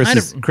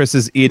 Chris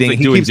is eating. like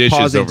He doing keeps dishes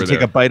pausing over to take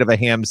there. a bite of a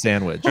ham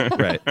sandwich.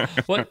 Right.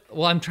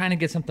 Well, I'm trying to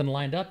get something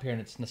lined up here,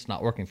 and it's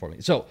not working for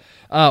me. So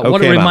what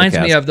it Okay, reminds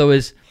me Mamacast. of, though,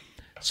 is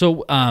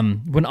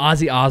when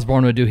Ozzy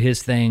Osbourne would do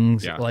his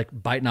things, Yeah. like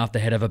biting off the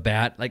head of a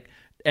bat, like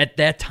at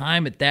that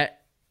time,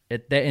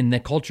 in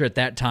the culture at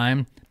that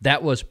time,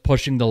 that was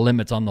pushing the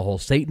limits on the whole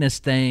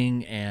Satanist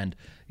thing, and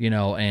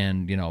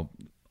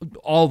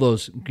all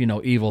those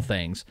evil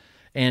things.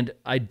 And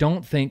I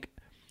don't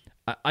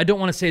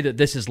want to say that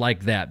this is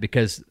like that,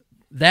 because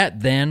that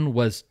then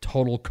was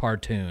total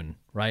cartoon,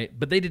 right?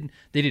 But they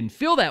didn't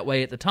feel that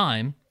way at the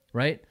time,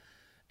 right?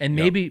 And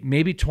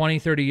maybe 20,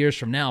 30 years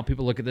from now,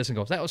 people look at this and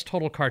go, that was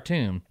total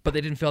cartoon, but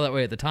they didn't feel that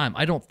way at the time.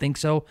 I don't think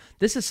so.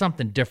 This is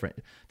something different.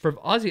 For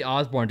Ozzy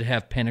Osbourne to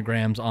have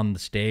pentagrams on the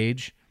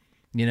stage,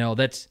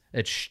 it's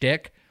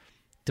shtick.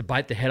 To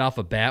bite the head off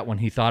a bat when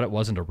he thought it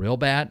wasn't a real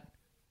bat,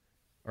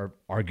 or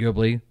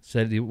arguably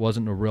said it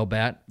wasn't a real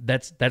bat,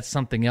 that's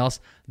something else.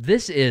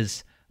 This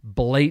is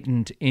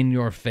blatant,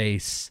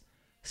 in-your-face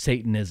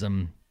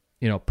Satanism,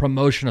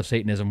 promotion of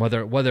Satanism,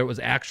 whether it was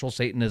actual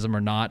Satanism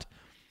or not.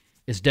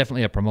 Is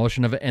definitely a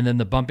promotion of it. And then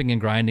the bumping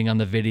and grinding on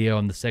the video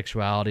and the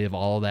sexuality of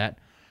all of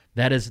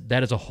that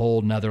is a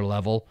whole nother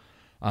level.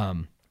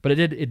 But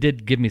it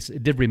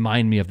did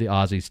remind me of the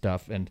Ozzy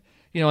stuff, and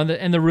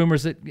and the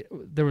rumors that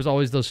there was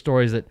always those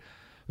stories that,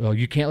 well,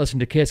 you can't listen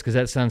to Kiss because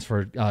that sounds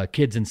for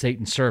kids in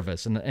Satan's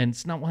service, and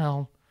it's not.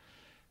 Well,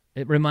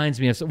 it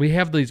reminds me of, we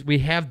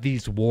have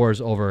these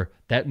wars over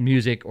that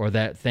music or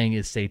that thing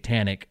is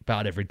satanic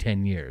about every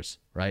 10 years,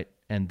 right?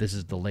 And this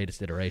is the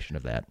latest iteration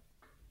of that.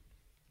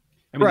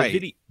 I mean, Right.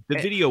 the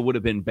video would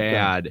have been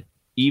bad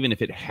even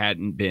if it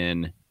hadn't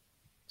been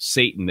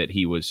Satan that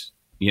he was,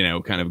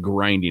 kind of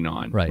grinding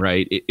on,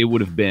 right? It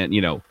would have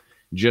been,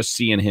 just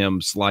seeing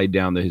him slide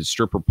down his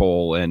stripper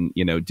pole and,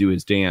 do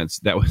his dance.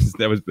 That was,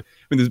 I mean,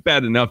 it's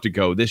bad enough to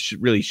go, this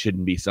really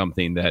shouldn't be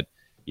something that,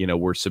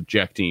 we're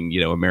subjecting,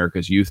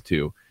 America's youth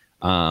to.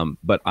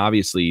 But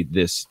obviously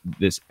this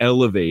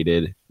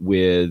elevated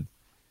with,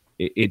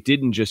 it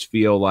didn't just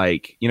feel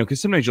like, because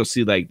sometimes you'll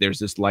see like there's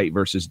this light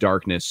versus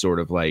darkness sort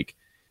of like,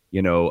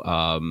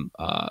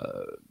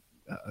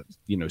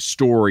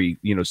 story,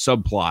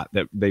 subplot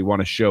that they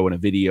want to show in a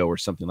video or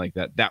something like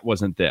that. That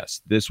wasn't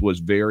this. This was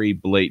very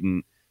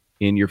blatant,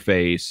 in your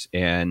face,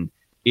 and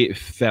it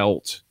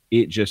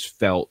just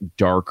felt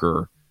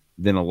darker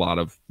than a lot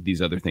of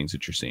these other things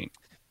that you're seeing.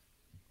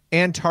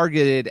 And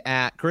targeted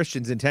at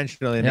Christians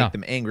intentionally to make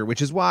them angry,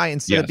 which is why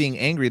instead of being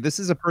angry, this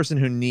is a person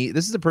who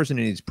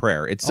needs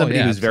prayer. It's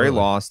somebody who's very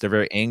lost. They're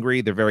very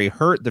angry. They're very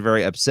hurt. They're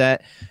very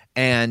upset.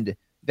 And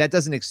that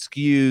doesn't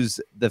excuse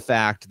the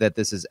fact that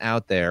this is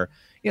out there.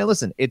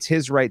 Listen, it's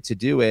his right to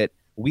do it.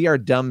 We are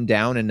dumbed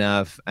down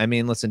enough. I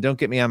mean, listen, don't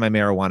get me on my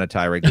marijuana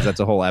tirade because that's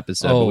a whole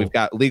episode. But we've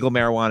got legal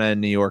marijuana in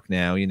New York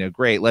now.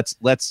 Great. Let's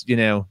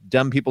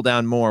dumb people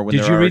down more. When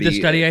did you read the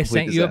study I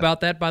sent you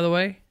about that, by the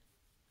way?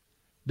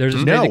 There's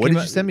a study what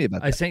did you send me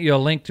about that? I sent you a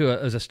link to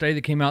a study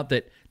that came out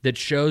that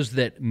shows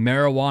that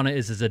marijuana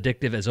is as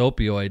addictive as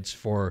opioids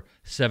for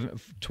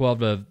 12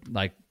 to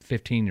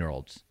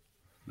 15-year-olds.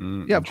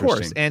 Yeah, of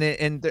course. I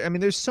mean,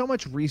 there's so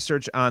much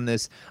research on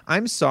this.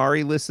 I'm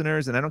sorry,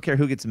 listeners, and I don't care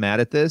who gets mad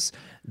at this.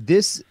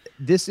 This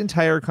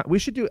entire we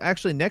should do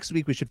actually next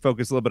week. We should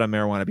focus a little bit on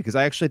marijuana because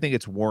I actually think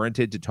it's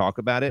warranted to talk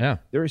about it. Yeah.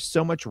 There is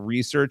so much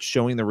research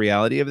showing the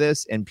reality of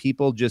this, and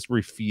people just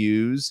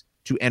refuse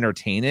to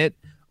entertain it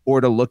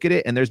or to look at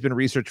it. And there's been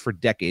research for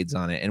decades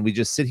on it, and we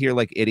just sit here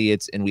like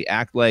idiots and we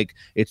act like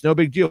it's no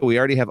big deal. We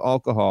already have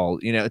alcohol.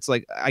 It's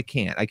like I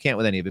can't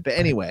with any of it. But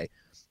anyway.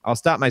 I'll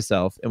stop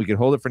myself and we can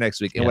hold it for next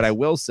week. And what I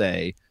will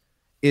say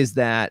is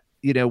that,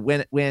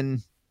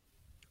 when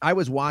I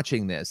was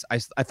watching this, I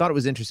thought it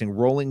was interesting.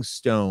 Rolling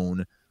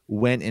Stone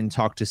went and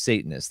talked to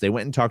Satanists. They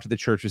went and talked to the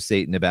Church of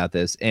Satan about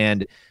this.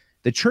 And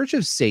the Church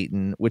of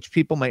Satan, which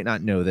people might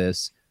not know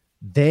this,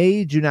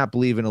 they do not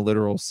believe in a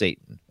literal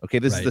Satan. Okay,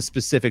 this is the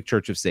specific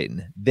Church of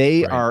Satan.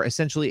 They are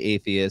essentially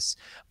atheists.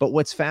 But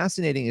what's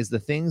fascinating is the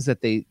things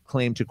that they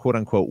claim to quote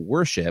unquote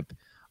worship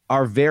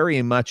are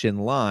very much in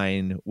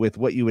line with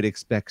what you would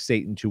expect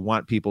Satan to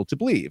want people to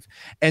believe.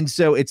 And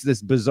so it's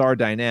this bizarre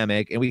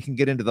dynamic, and we can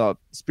get into the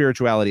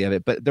spirituality of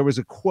it. But there was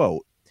a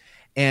quote,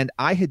 and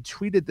I had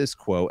tweeted this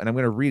quote, and I'm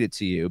going to read it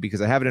to you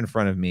because I have it in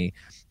front of me.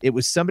 It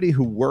was somebody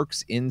who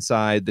works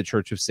inside the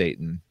Church of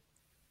Satan.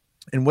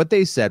 And what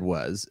they said,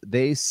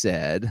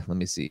 let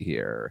me see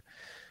here.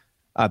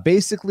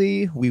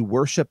 Basically, we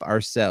worship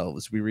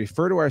ourselves. We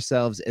refer to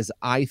ourselves as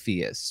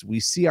I-theists.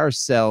 We see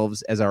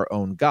ourselves as our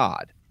own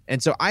God.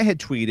 And so I had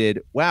tweeted,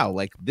 wow,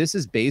 this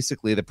is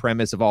basically the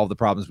premise of all of the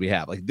problems we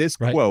have. This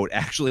quote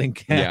actually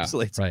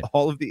encapsulates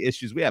all of the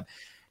issues we have.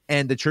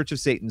 And the Church of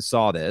Satan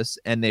saw this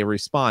and they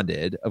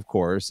responded, of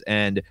course,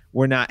 and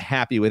were not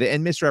happy with it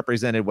and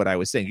misrepresented what I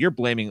was saying. You're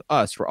blaming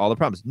us for all the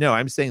problems. No,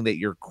 I'm saying that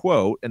your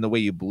quote and the way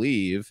you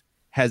believe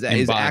is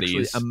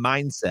actually a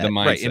mindset. The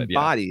mindset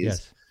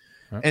embodies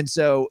And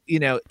so,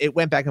 it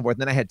went back and forth.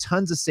 And then I had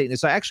tons of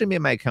Satanists. So I actually made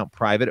my account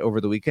private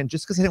over the weekend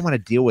just because I didn't want to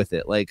deal with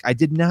it. Like, I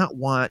did not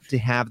want to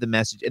have the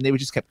message, and they would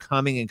just kept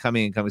coming and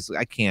coming and coming. So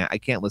I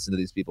can't listen to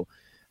these people.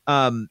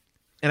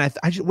 And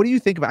what do you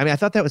think about? I mean, I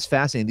thought that was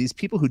fascinating. These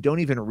people who don't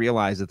even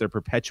realize that they're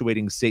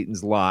perpetuating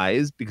Satan's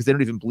lies because they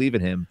don't even believe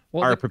in him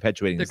are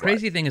perpetuating. The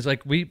crazy lies. thing is,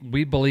 like, we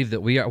believe that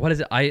we are. What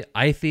is it?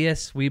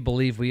 Atheists. We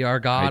believe we are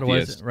God. What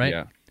is it? Right.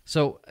 Yeah.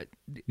 So,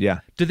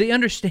 do they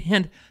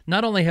understand?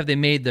 Not only have they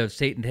made the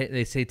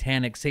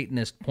satanic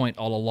Satanist point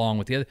all along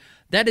with the other,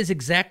 that is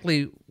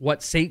exactly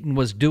what Satan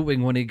was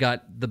doing when he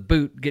got the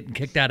boot, getting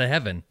kicked out of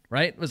heaven.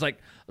 Right? It was like,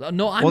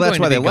 no, I'm. Well, that's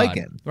going why to they be like God,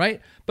 him, right?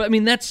 But I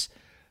mean,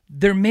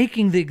 they're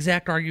making the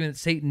exact argument that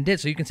Satan did.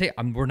 So you can say,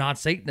 we're not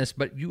Satanists,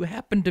 but you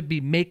happen to be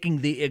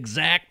making the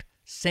exact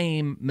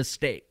same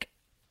mistake.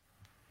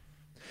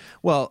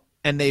 Well,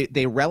 and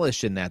they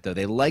relish in that, though.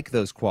 They like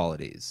those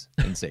qualities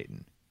in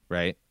Satan,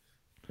 right?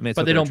 I mean,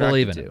 but they don't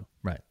believe in it.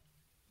 Right.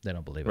 They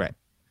don't believe in it.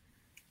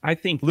 I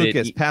think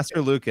Lucas,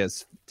 Pastor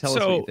Lucas, tell us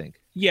what you think.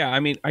 Yeah,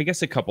 I mean, I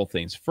guess a couple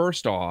things.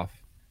 First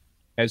off,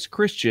 as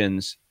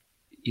Christians,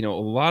 a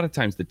lot of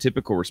times the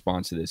typical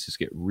response to this is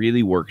get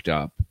really worked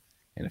up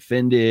and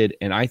offended.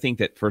 And I think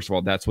that, first of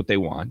all, that's what they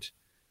want.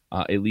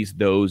 At least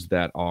those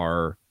that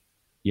are,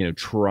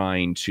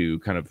 trying to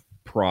kind of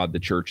prod the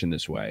church in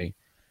this way.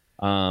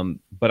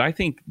 But I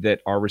think that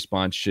our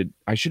response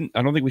I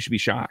don't think we should be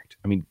shocked.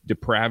 I mean,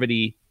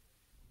 depravity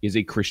is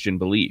a Christian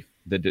belief.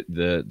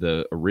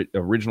 The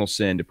original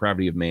sin,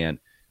 depravity of man,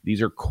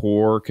 these are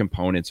core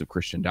components of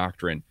Christian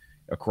doctrine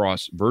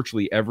across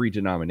virtually every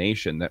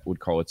denomination that would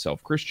call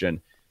itself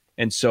Christian.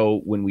 And so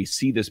when we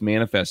see this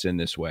manifest in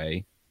this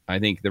way, I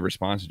think the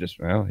response is just,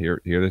 well,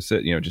 here this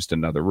is, just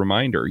another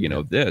reminder,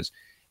 of this,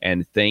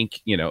 and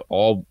think,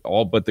 all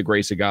but the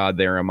grace of God,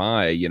 there am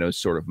I,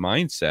 sort of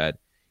mindset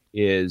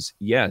is,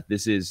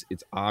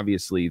 it's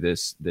obviously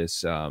this,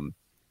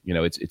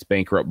 it's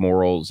bankrupt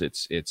morals.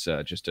 It's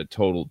just a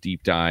total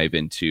deep dive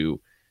into,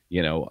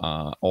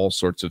 all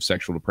sorts of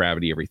sexual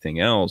depravity, everything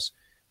else.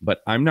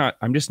 But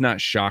I'm just not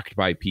shocked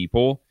by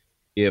people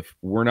if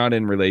we're not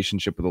in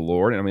relationship with the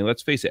Lord. And I mean,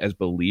 let's face it, as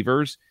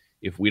believers,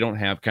 if we don't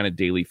have kind of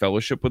daily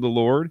fellowship with the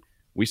Lord,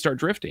 we start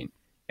drifting,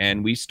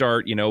 and we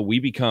start, we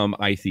become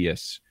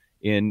atheists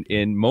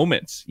in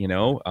moments.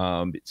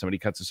 Somebody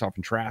cuts us off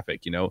in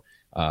traffic.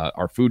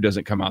 Our food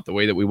doesn't come out the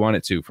way that we want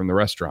it to from the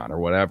restaurant or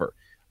whatever.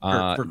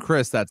 For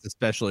Chris, that's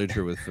especially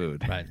true with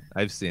food. Right,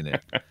 I've seen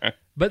it.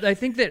 But I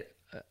think that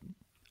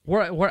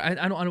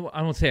I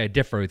don't say I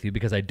differ with you,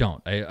 because I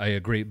don't. I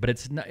agree, but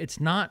it's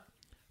not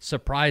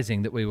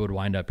surprising that we would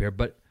wind up here.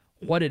 But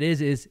what it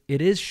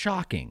is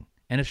shocking.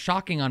 And it's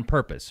shocking on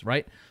purpose,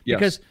 right?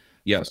 Yes.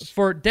 Because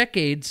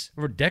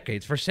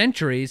for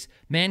centuries,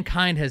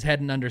 mankind has had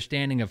an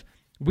understanding of,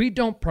 we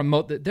don't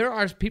promote that. There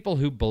are people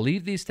who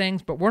believe these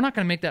things, but we're not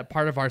going to make that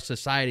part of our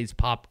society's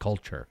pop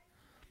culture,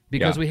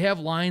 because we have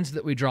lines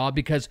that we draw,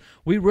 because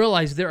we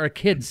realize there are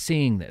kids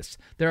seeing this.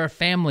 There are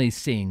families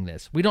seeing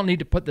this. We don't need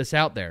to put this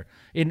out there.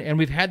 And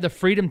we've had the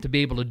freedom to be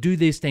able to do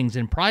these things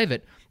in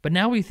private, but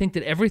now we think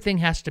that everything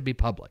has to be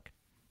public.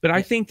 But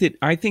I think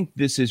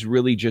this is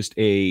really just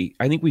I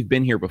think we've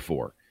been here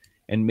before,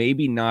 and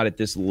maybe not at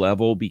this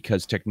level,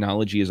 because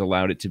technology has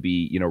allowed it to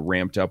be,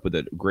 ramped up with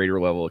a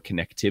greater level of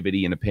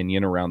connectivity and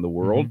opinion around the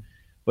world. Mm-hmm.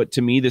 But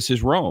to me, this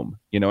is Rome,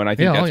 and I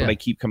think that's what I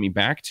keep coming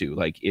back to.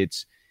 Like,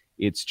 it's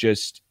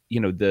just,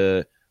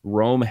 the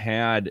Rome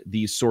had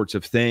these sorts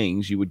of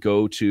things. You would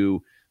go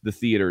to the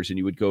theaters, and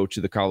you would go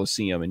to the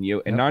Colosseum, and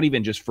and not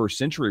even just first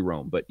century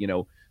Rome, but,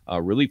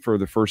 really for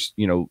the first,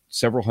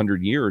 several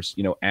hundred years,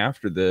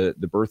 after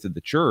the birth of the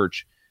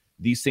church,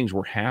 these things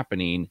were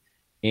happening,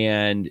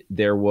 and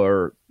there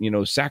were,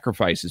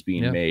 sacrifices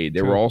being made.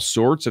 There were all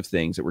sorts of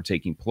things that were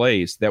taking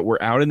place that were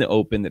out in the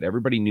open, that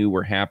everybody knew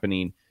were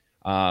happening.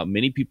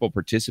 Many people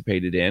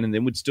participated in, and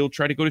then would still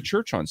try to go to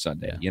church on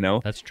Sunday.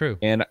 That's true.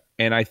 And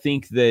I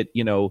think that,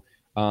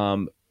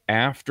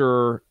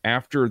 after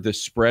the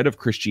spread of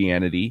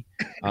Christianity,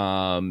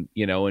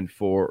 and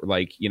for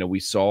we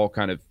saw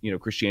kind of,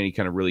 Christianity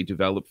kind of really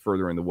develop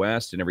further in the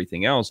West and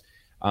everything else.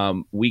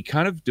 We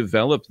kind of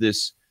developed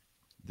this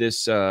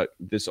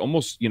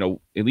almost,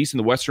 at least in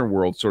the Western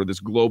world, sort of this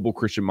global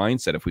Christian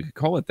mindset, if we could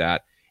call it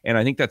that. And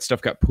I think that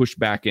stuff got pushed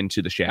back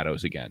into the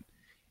shadows again.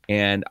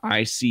 And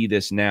I see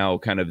this now,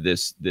 kind of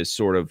this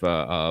sort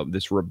of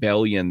this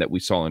rebellion that we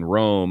saw in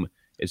Rome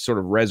is sort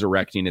of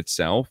resurrecting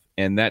itself.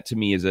 And that to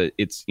me is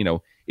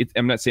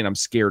I'm not saying I'm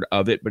scared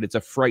of it, but it's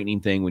a frightening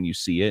thing when you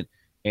see it.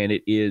 And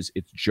it's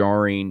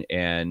jarring.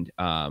 And,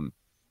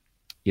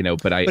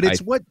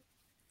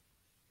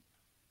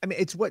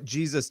 it's what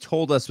Jesus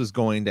told us was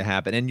going to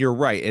happen. And you're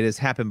right, it has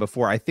happened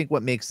before. I think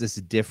what makes this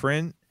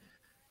different,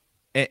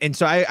 and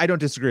so I don't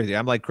disagree with you.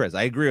 I'm like Chris.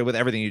 I agree with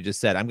everything you just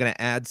said. I'm going to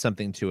add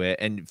something to it,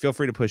 and feel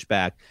free to push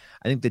back.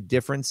 I think the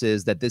difference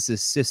is that this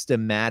is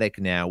systematic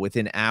now.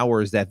 Within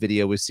hours, that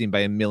video was seen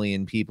by 1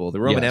 million people. The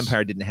Roman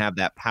Empire didn't have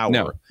that power.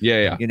 No.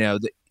 Yeah.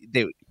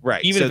 They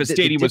Right. Even So if a the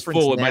stadium was difference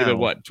full, it might have been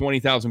now- what,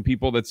 20,000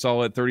 people that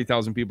saw it,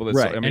 30,000 people that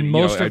saw it. I mean, And you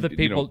most know, of the I-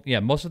 people,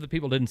 most of the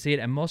people didn't see it,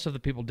 and most of the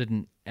people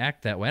didn't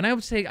act that way. And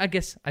I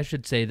guess I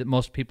should say that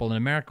most people in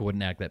America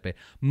wouldn't act that way.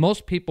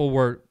 Most people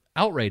were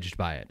outraged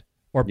by it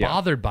or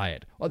bothered by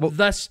it.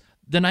 Thus,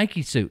 the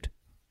Nike suit.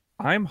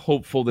 I'm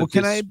hopeful that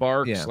Well, this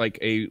sparks like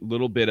a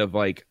little bit of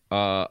like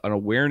an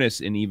awareness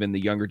in even the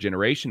younger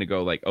generation to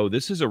go like, oh,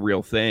 this is a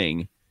real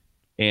thing.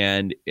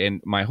 And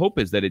my hope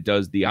is that it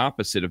does the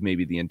opposite of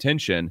maybe the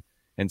intention.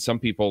 And some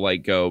people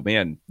like go,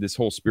 man, this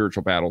whole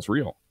spiritual battle's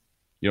real.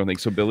 You don't think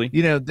so, Billy?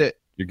 You know, that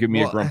You're giving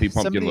me a grumpy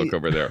pumpkin look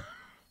over there.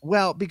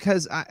 Well,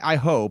 because I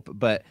hope,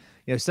 but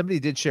somebody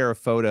did share a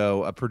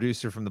photo, a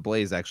producer from The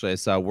Blaze actually I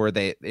saw, where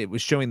it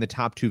was showing the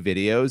top 2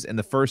 videos, and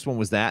the first one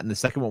was that, and the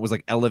second one was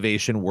like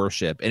elevation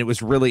worship, and it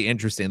was really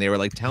interesting. They were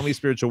like, "Tell me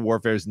spiritual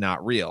warfare is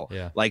not real."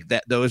 Yeah. Like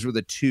that. Those were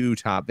the 2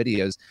 top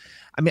videos.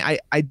 I mean,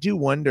 I do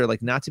wonder,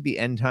 like, not to be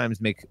end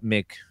times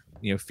make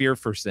fear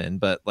for sin,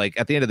 but like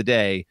at the end of the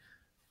day,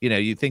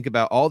 you think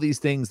about all these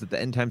things that the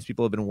end times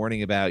people have been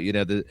warning about,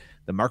 the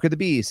mark of the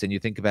beast, and you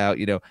think about,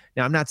 now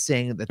I'm not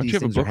saying that these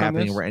things are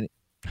happening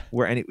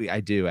where any I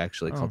do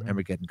actually called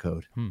Armageddon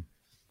Code.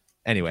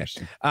 Anyway,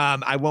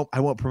 I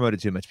won't promote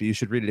it too much, but you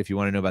should read it if you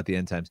want to know about the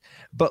end times.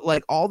 But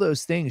like all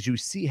those things, you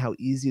see how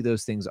easy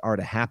those things are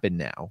to happen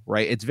now,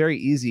 right? It's very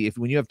easy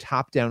when you have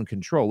top-down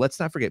control. Let's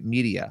not forget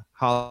media,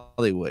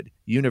 Hollywood,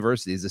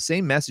 universities. The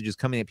same message is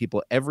coming at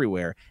people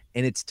everywhere,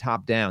 and it's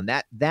top-down.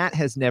 That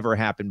has never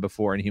happened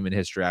before in human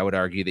history. I would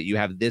argue that you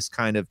have this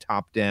kind of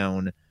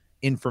top-down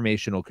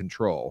informational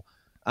control.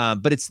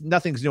 But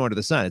nothing's new under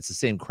the sun. It's the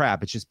same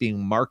crap. It's just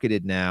being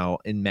marketed now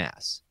in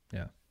mass.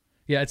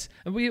 Yeah,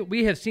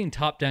 we have seen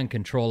top-down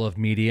control of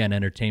media and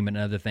entertainment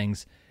and other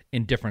things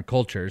in different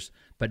cultures,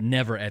 but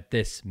never at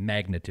this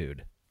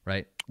magnitude,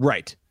 right?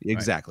 Right,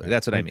 exactly. Right.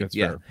 That's what I mean.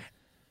 Yeah. Fair.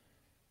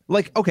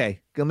 Like,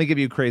 okay, let me give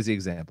you a crazy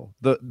example.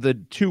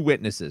 The 2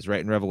 witnesses, right,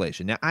 in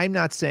Revelation. Now, I'm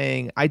not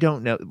saying, I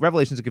don't know.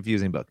 Revelation's a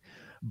confusing book.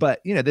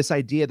 But, this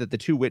idea that the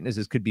 2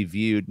 witnesses could be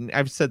viewed, and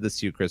I've said this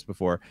to you, Chris,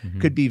 before,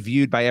 could be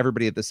viewed by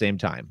everybody at the same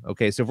time.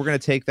 Okay, so if we're going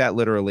to take that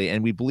literally,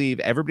 and we believe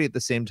everybody at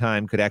the same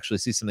time could actually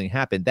see something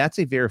happen, that's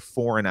a very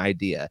foreign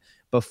idea.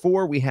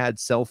 Before we had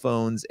cell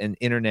phones and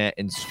internet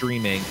and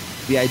streaming,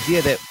 the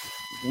idea that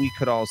we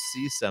could all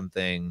see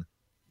something.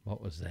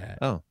 What was that?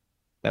 Oh,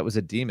 that was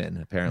a demon,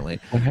 apparently.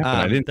 What happened?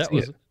 I didn't see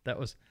it. That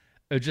was,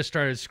 it just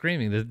started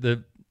screaming.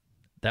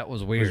 That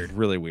was weird. It was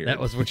really weird. That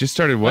was It just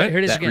started what? Here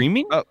it is again.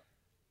 Screaming? Oh.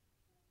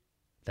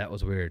 That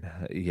was weird.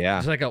 Yeah.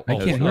 It's like I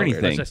can't hear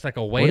anything. It's just like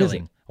a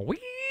wailing. Whee!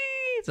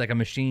 It's like a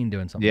machine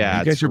doing something. Yeah,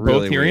 you guys are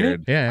really both hearing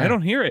weird. it? Yeah. I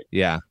don't hear it.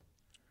 Yeah.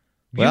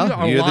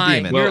 Well, you're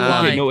lying. the demon. You're Well,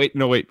 lying. okay,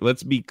 no, wait.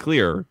 Let's be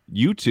clear.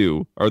 You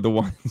 2 are the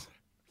ones.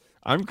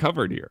 I'm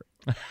covered here.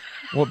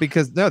 Well,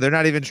 because no, they're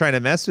not even trying to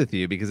mess with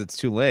you because it's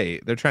too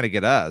late. They're trying to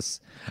get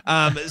us.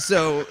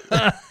 So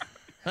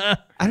I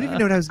don't even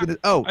know what I was going to.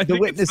 Oh, I the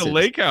think witnesses. it's the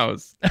lake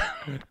house.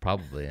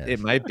 Probably is.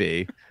 It might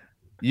be.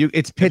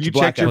 It's pitch Have you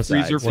black checked your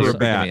outside, freezer so for a look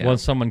bat? me up.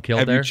 Was someone killed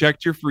Have there? you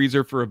checked your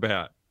freezer for a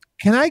bat?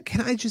 Can I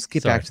just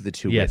get Sorry. back to the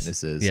 2 Yes.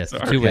 witnesses? Yes, the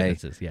Okay. 2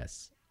 witnesses.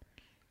 Yes.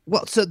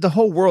 Well, so the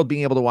whole world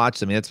being able to watch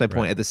them, that's my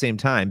point. Right. At the same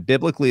time,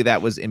 biblically,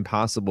 that was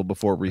impossible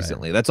before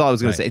recently. That's all I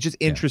was going to say. It's just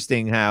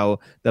interesting how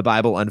the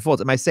Bible unfolds.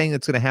 Am I saying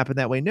it's going to happen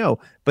that way? No,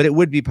 but it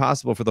would be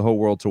possible for the whole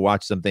world to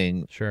watch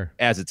something Sure.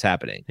 as it's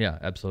happening. Yeah,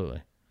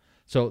 absolutely.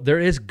 So there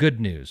is good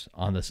news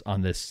on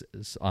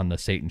the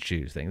Satan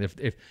shoes thing.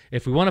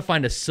 If we want to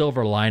find a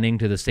silver lining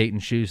to the Satan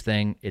shoes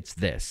thing, it's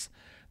this: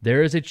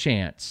 there is a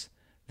chance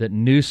that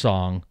New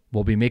Song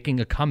will be making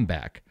a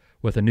comeback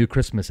with a new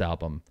Christmas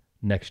album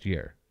next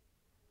year.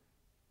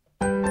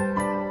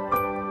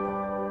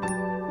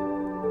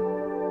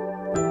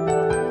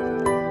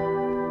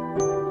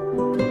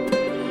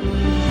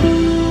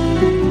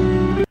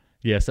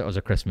 Yes, that was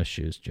a Christmas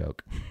shoes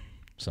joke.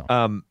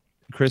 So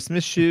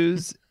Christmas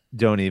shoes,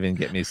 don't even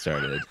get me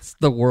started. it's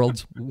the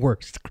world's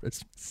worst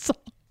Christmas song.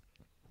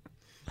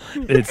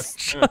 It's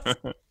just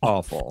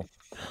awful.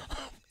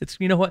 It's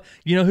what?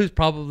 You know who's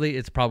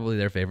probably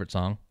their favorite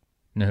song?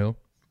 You know who?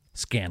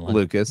 Scanlon.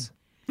 Lucas.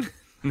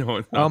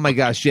 No. Oh my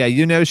gosh, yeah.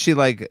 She stares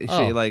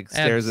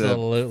at a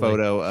absolutely.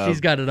 photo of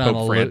She's got it on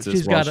Pope a Francis loop.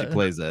 She's while got she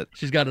plays it.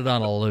 She's got it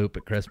on a loop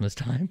at Christmas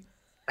time.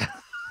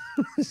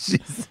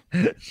 She's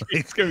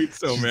gonna be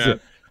so mad.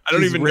 I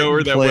don't even know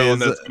her that well,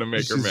 and that's gonna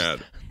make her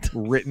mad.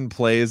 Written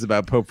plays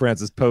about Pope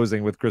Francis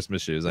posing with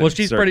Christmas shoes. Well,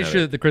 she's pretty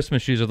sure that the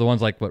Christmas shoes are the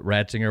ones like what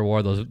Ratzinger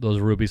wore, those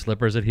ruby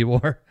slippers that he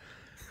wore.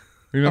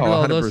 Remember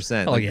all those?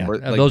 100%. Oh like, yeah,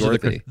 like those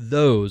Dorothy. are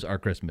those are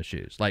Christmas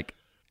shoes. Like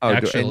and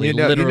actually, you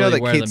know that wear Kate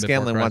them before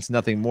Scanlon Christ. wants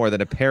nothing more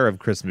than a pair of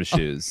Christmas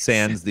shoes,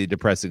 sans the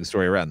depressing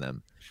story around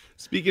them.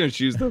 Speaking of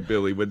shoes, though,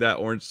 Billy, with that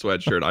orange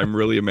sweatshirt, I'm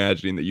really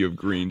imagining that you have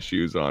green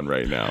shoes on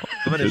right now.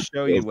 I'm going to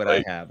show you what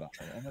I have.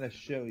 I'm going to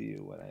show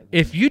you what I have.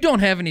 If you don't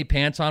have any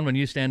pants on when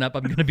you stand up,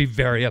 I'm going to be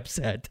very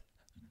upset.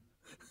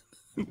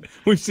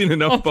 We've seen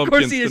enough Of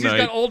pumpkins course he is. tonight.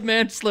 He's got old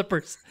man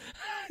slippers.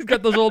 He's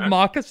got those old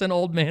moccasin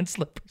old man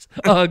slippers.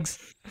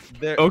 Uggs.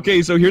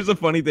 Okay, so here's the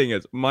funny thing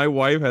is my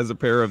wife has a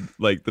pair of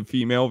like the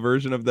female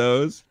version of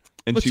those.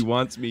 And she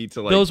wants me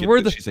to like.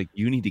 She's like,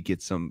 you need to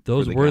get some.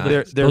 Those were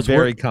they're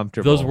very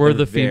comfortable. Those were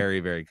the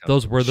very comfortable.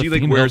 Those were the. She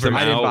like female wears them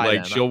version. out.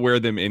 Like she'll wear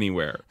them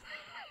anywhere.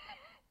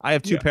 I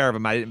have two pair of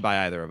them. I didn't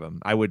buy either of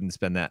them. I wouldn't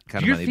spend that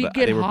kind Do your of money. feet But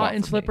get they were hot bought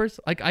in for me. slippers?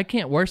 Like I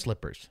can't wear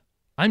slippers.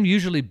 I'm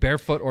usually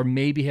barefoot or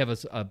maybe have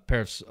a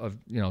pair of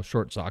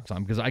short socks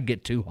on because I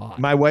get too hot.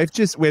 My wife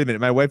just wait a minute.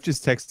 My wife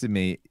just texted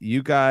me.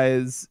 You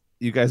guys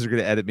are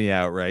gonna edit me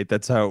out, right?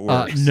 That's how it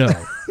works. No,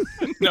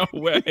 no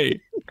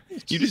way.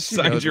 You just She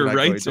signed knows your we're not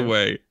rights going to.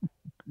 away.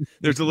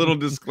 There's a little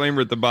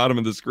disclaimer at the bottom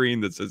of the screen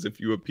that says if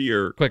you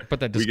appear, quick, put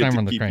that we get disclaimer to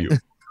on the keep screen. you.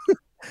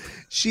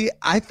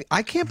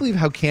 I can't believe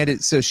how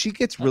candid. So she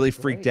gets really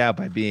freaked out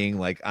by being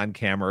like on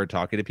camera or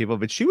talking to people,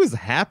 but she was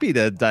happy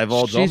to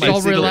divulge all She's my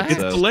all secrets. relaxed.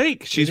 It's the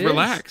lake. She's It is.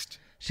 relaxed.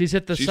 She's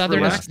at the She's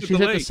southern. relaxed at She's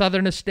the at the lake.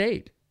 southern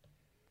estate.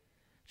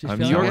 She's I'm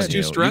feeling New York's good. too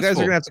You guys are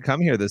stressful. gonna have to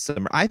come here this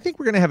summer. I think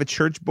we're gonna have a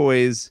church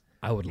boys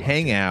I would love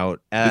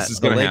hangout at This is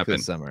the gonna lake happen.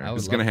 this summer. I would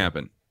It's love gonna to.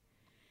 happen.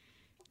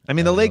 I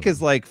mean, the lake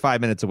is like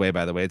 5 minutes away,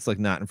 by the way. It's like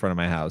not in front of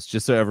my house,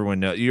 just so everyone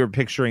knows. You're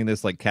picturing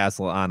this like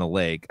castle on a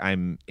lake.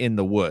 I'm in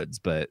the woods,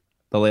 but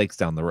the lake's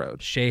down the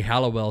road. Shea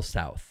Hallowell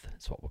South.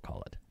 That's what we'll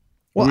call it.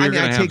 Well, We're I mean,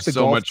 gonna I have take the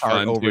so golf much cart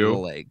fun, over too. to the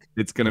lake.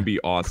 It's gonna be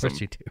Of awesome.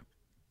 course you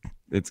do.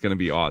 It's gonna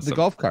be awesome. The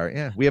golf cart,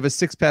 yeah. We have a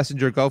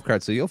 6-passenger golf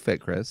cart, so you'll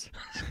fit, Chris.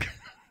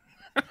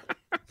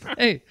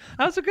 Hey,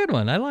 that was a good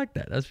one. I like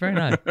that. That's very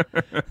nice.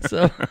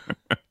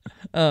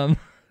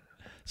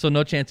 So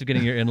no chance of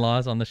getting your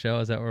in-laws on the show.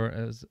 Is that where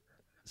it was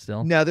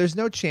still? No, there's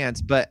no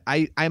chance, but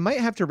I might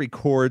have to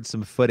record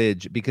some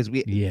footage because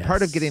part of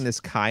Yes. getting this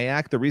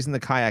kayak, the reason the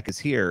kayak is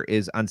here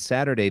is on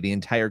Saturday, the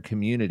entire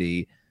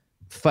community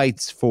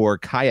fights for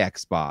kayak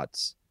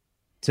spots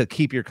to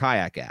keep your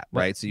kayak at,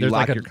 right? So you There's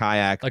lock like your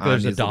kayak like on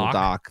there's a these little dock?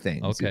 dock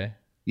things. Okay.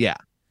 Yeah.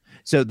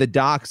 So the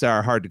docks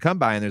are hard to come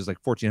by, and there's like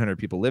 1,400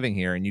 people living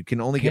here, and you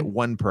can only get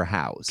one per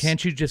house.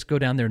 Can't you just go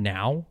down there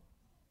now?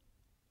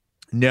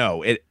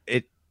 No, it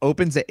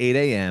opens at 8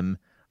 a.m.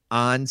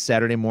 on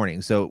Saturday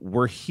morning. So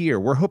we're here.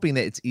 We're hoping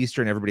that it's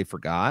Easter and everybody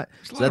forgot.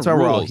 So that's why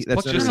we're all.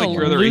 That's Just like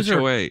your other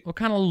HOA. What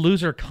kind of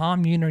loser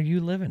commune are you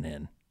living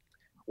in?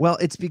 Well,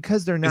 it's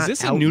because they're not.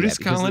 this a out nudist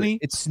yet, because colony?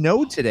 It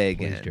snowed today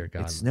Please, again. dear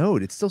God. It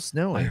snowed. It's still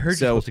snowing. I heard you're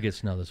so, supposed to get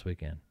snow this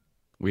weekend.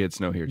 We had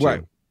snow here too.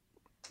 Right.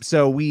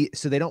 So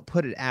they don't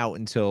put it out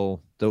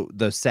until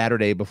the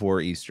Saturday before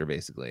Easter,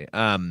 basically.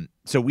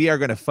 So we are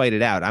going to fight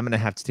it out. I'm going to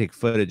have to take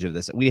footage of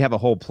this. We have a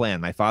whole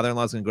plan. My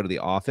father-in-law's going to go to the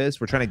office.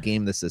 We're trying to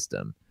game the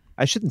system.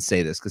 I shouldn't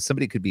say this because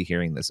somebody could be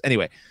hearing this.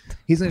 Anyway,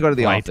 he's going to go to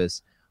the Right.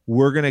 office.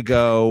 We're going to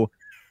go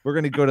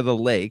to the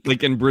lake.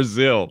 Like in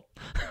Brazil.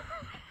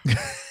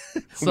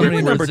 Somebody We're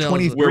in number Brazil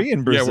 23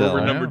 in Brazil. Yeah, we're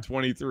Yeah. number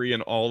 23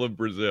 in all of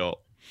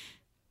Brazil.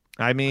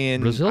 I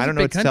mean, Brazil's I a don't know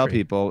big what to tell country.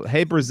 people.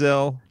 Hey,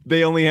 Brazil.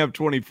 They only have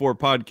 24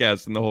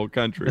 podcasts in the whole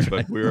country,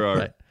 but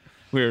Right.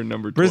 we're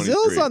number 23.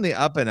 Brazil's on the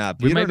up and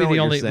up. We You might don't be know the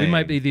what only you're we might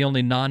saying. be the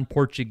only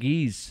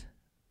non-Portuguese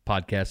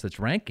podcast that's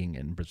ranking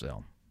in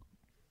Brazil.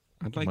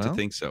 I'd like Well, to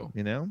think so.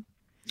 You know,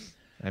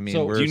 I mean,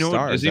 So, we're Do you know?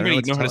 stars. Does I don't anybody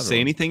what know how to tell say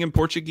everyone. anything in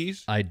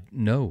Portuguese? I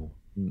no,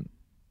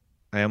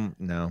 I am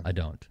no, I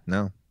don't.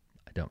 no.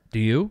 I don't. Do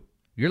you?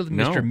 You're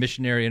No. Mr.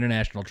 Missionary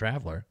International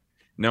Traveler.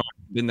 No,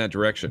 in that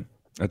direction.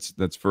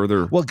 That's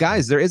further. Well,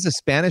 guys, there is a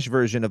Spanish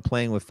version of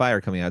Playing with Fire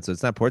coming out, so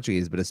it's not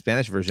Portuguese, but a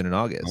Spanish version in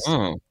August.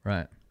 Oh,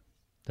 Right.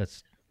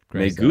 That's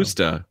me great.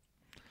 gusta.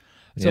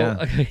 So, Yeah,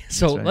 okay,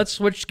 so right. let's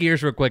switch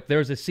gears real quick. There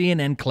was a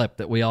CNN clip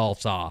that we all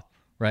saw,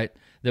 right?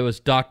 There was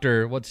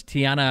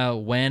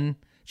Tiana Wen.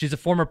 She's a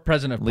former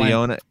president of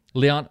Leon.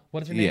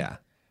 What is her name? Yeah,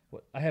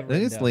 What, I have. I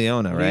think it's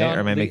Leona, right? Or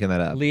am I making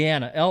that up?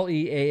 Leanna,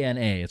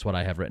 Leana is what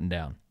I have written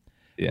down.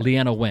 Yeah.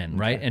 Leanna Wen,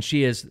 right? And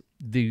she is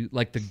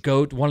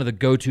one of the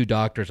go-to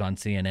doctors on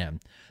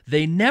CNN.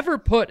 They never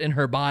put in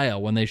her bio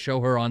when they show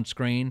her on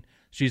screen,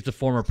 she's the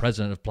former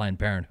president of Planned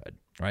Parenthood,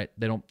 right?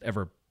 They don't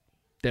ever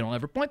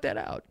point that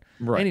out.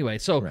 Right. Anyway,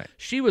 so Right.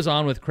 she was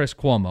on with Chris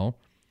Cuomo,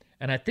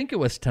 and I think it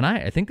was tonight.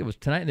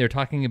 And they were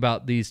talking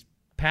about these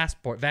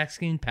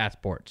vaccine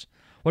passports.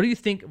 What do you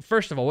think?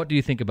 First of all, what do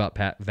you think about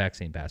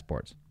vaccine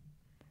passports?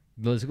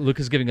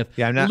 Lucas giving a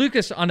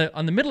Lucas on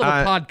the middle of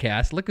a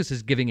podcast. Lucas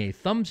is giving a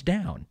thumbs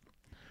down.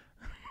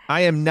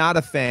 I am not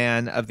a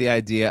fan of the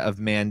idea of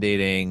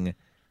mandating.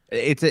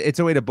 It's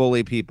a way to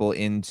bully people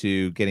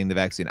into getting the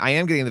vaccine. I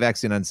am getting the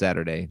vaccine on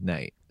Saturday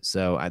night,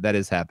 so that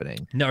is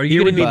happening. No, are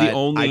you would be getting the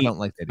only. I don't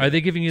like that. Are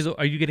they giving you?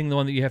 Are you getting the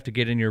one that you have to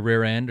get in your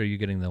rear end, or are you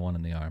getting the one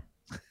in the arm?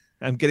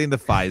 I'm getting the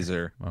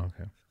Pfizer. Oh,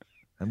 okay.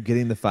 I'm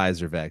getting the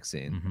Pfizer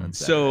vaccine. Mm-hmm. On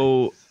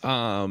Saturday.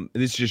 So,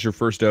 this is just your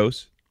first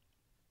dose.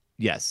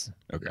 Yes.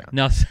 Okay.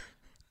 Now,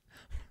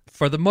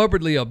 for the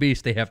morbidly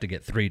obese, they have to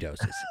get 3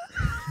 doses.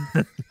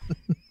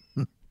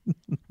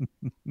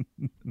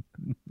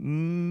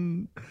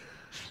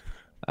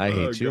 I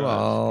hate you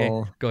all.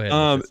 Okay, go ahead.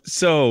 Lucas.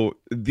 So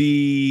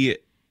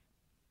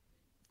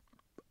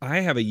I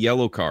have a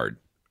yellow card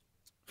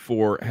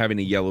for having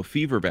a yellow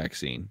fever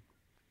vaccine,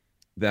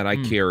 that I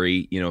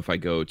carry, if I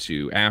go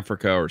to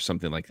Africa or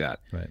something like that.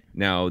 Right.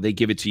 Now, they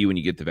give it to you when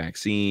you get the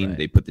vaccine. Right.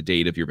 They put the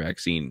date of your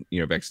vaccine,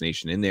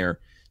 vaccination in there.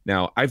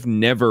 Now, I've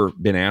never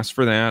been asked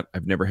for that.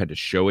 I've never had to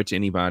show it to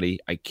anybody.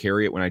 I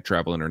carry it when I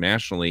travel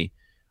internationally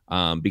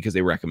because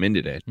they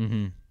recommended it.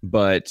 Mm-hmm.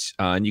 But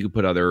and you can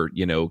put other,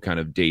 kind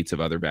of dates of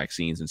other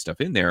vaccines and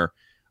stuff in there.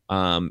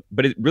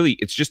 But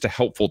it's just a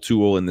helpful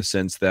tool in the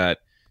sense that,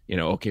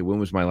 okay, when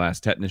was my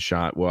last tetanus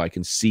shot? Well, I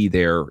can see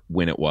there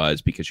when it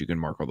was because you can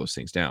mark all those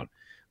things down.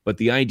 But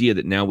the idea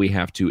that now we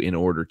have to, in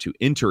order to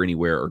enter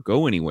anywhere or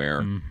go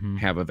anywhere,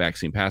 have a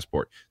vaccine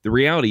passport. The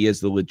reality is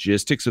the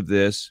logistics of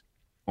this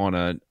on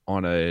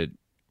a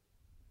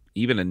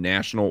even a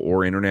national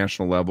or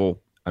international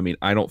level, I mean,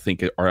 I don't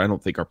think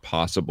are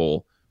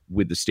possible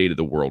with the state of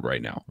the world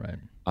right now.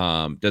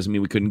 Right. Doesn't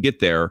mean we couldn't get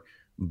there,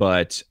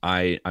 but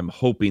I'm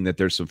hoping that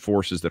there's some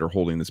forces that are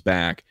holding this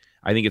back.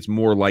 I think it's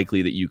more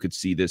likely that you could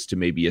see this to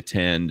maybe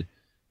attend,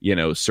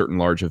 certain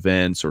large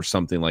events or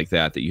something like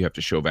that you have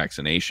to show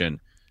vaccination,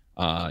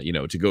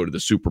 to go to the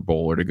Super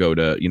Bowl or to go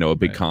to, a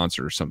big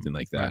concert or something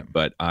like that. Right.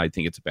 But I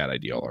think it's a bad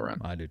idea all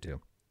around. I do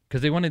too.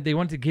 Because they wanted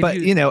to give but,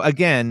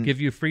 again, give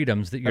you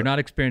freedoms that you're not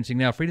experiencing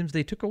now, freedoms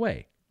they took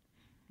away.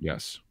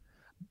 Yes.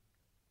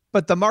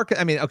 But the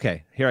market, I mean,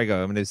 okay, here I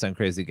go. I'm going to sound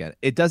crazy again.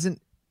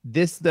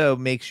 This though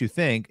makes you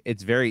think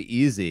it's very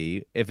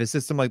easy if a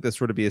system like this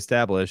were to be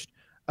established.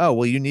 Oh,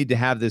 well, you need to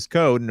have this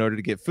code in order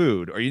to get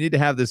food, or you need to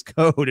have this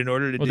code in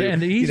order to do.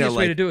 And the easiest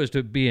way to do it is to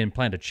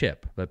implant a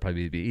chip. That'd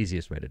probably be the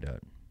easiest way to do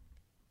it.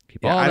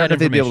 Keep all I that don't know if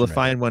they'd be able to information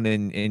find one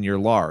in your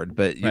lard,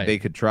 but they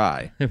could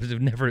try. It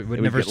would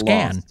never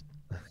scan. Lost.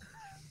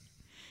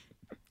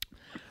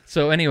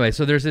 So anyway,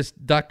 there's this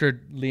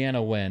Dr.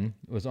 Leanna Wen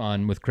was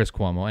on with Chris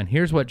Cuomo, and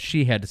here's what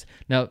she had to say.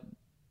 Now,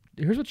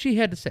 here's what she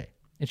had to say.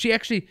 And she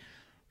actually,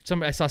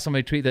 I saw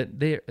somebody tweet that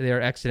they are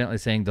accidentally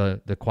saying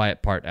the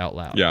quiet part out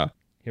loud. Yeah.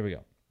 Here we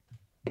go.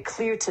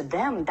 Clear to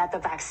them that the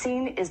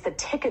vaccine is the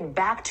ticket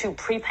back to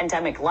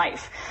pre-pandemic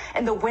life.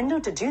 And the window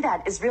to do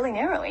that is really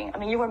narrowing. I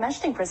mean, you were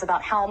mentioning, Chris,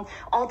 about how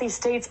all these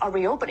states are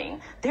reopening.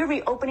 They're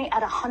reopening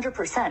at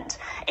 100%.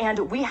 And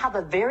we have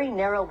a very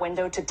narrow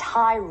window to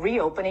tie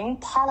reopening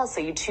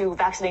policy to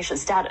vaccination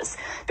status.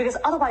 Because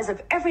otherwise,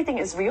 if everything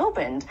is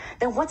reopened,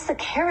 then what's the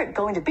carrot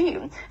going to be?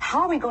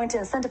 How are we going to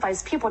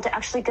incentivize people to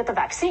actually get the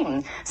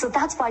vaccine? So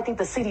that's why I think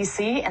the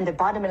CDC and the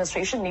Biden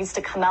administration needs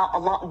to come out a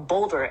lot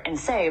bolder and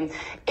say,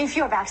 if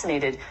you're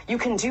vaccinated, you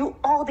can do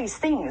all these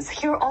things.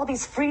 Here are all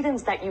these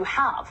freedoms that you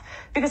have.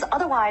 Because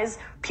otherwise,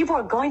 people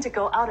are going to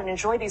go out and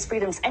enjoy these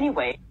freedoms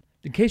anyway.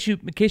 In case you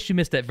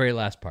missed that very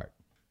last part.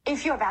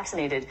 If you're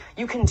vaccinated,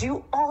 you can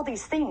do all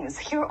these things.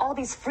 Here are all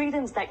these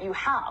freedoms that you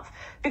have.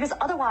 Because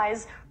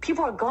otherwise,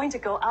 people are going to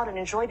go out and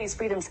enjoy these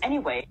freedoms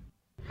anyway.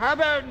 How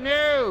about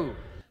no?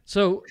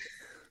 So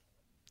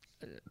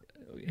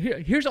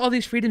here's all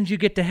these freedoms you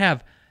get to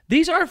have.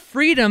 These are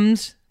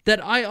freedoms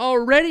that I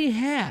already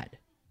had.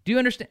 Do you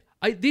understand?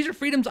 These are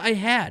freedoms I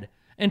had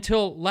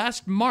until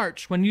last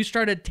March when you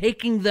started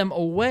taking them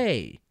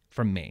away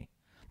from me.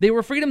 They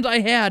were freedoms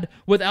I had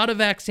without a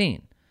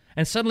vaccine.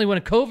 And suddenly when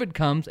a COVID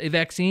comes, a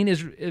vaccine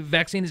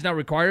is now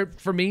required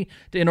for me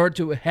in order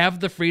to have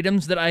the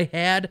freedoms that I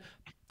had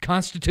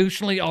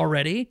constitutionally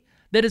already.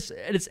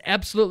 It's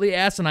absolutely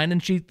asinine,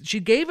 and she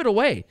gave it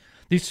away.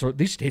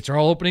 These states are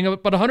all opening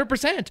up at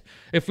 100%.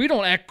 If we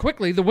don't act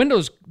quickly,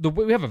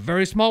 we have a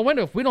very small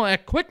window. If we don't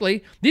act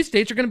quickly, these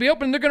states are going to be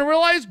open, and they're going to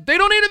realize they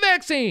don't need a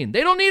vaccine.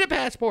 They don't need a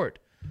passport.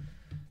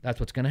 That's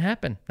what's going to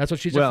happen. That's what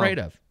she's afraid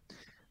of.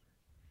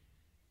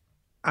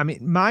 I mean,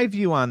 my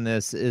view on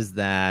this is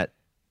that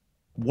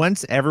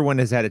once everyone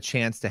has had a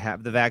chance to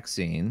have the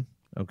vaccine,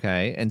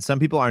 okay, and some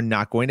people are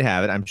not going to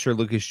have it. I'm sure,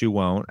 Lucas, you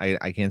won't.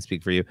 I can't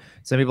speak for you.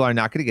 Some people are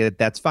not going to get it.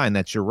 That's fine.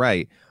 That's your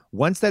right.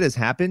 Once that has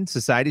happened,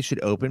 society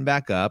should open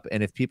back up.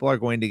 And if people are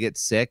going to get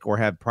sick or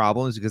have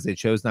problems because they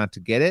chose not to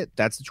get it,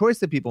 that's the choice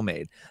that people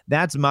made.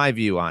 That's my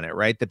view on it,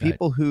 right? The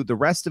people the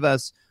rest of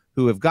us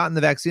who have gotten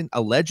the vaccine,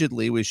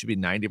 allegedly, we should be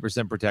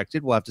 90%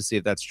 protected. We'll have to see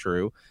if that's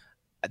true.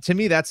 To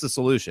me, that's the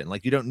solution.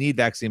 Like, you don't need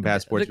vaccine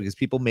passports because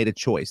people made a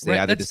choice. They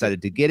either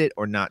decided to get it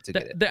or not to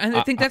get it. And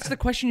I think that's the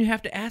question you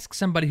have to ask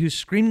somebody who's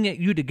screaming at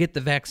you to get the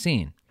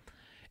vaccine.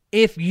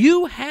 If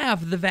you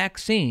have the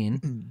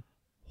vaccine,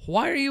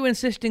 why are you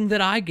insisting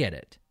that I get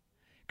it?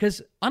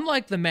 Because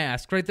unlike the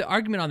mask, right? The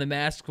argument on the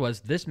mask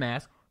was this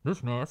mask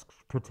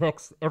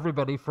protects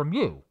everybody from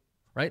you,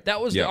 right?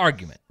 That was the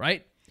argument,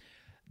 right?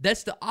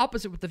 That's the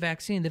opposite with the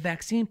vaccine. The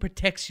vaccine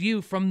protects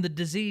you from the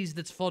disease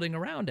that's floating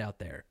around out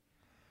there.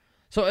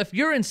 So if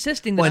you're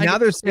insisting that now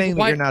they're saying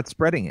that you're not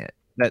spreading it,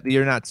 that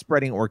you're not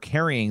spreading or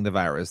carrying the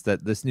virus,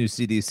 that this new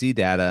CDC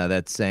data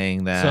that's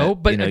saying that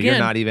you're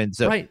not even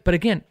right. But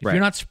again, if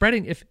you're not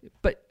spreading,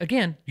 but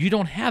again, you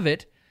don't have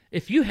it.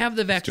 If you have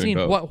the vaccine,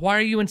 why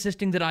are you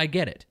insisting that I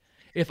get it?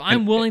 If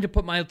I'm willing to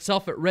put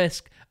myself at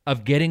risk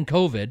of getting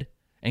COVID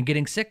and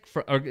getting sick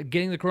or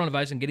getting the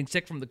coronavirus and getting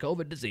sick from the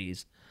COVID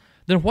disease,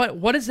 then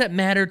what does that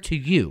matter to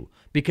you?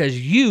 Because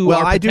you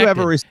are protected, I do have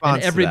a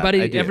response.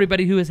 And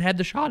everybody who has had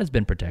the shot has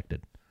been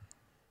protected.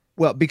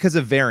 Well, because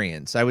of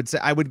variance, I would say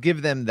I would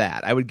give them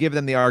that. I would give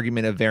them the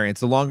argument of variance.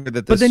 The longer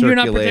that But this then you're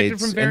circulates, not protected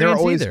from and variance they're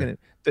always either. going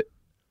to.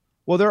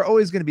 Well, there are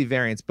always going to be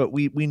variants, but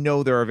we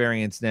know there are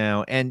variants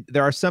now, and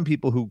there are some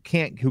people who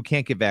can't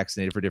get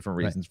vaccinated for different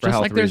reasons, for just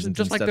health like there's reasons,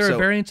 just and like stuff. there are So-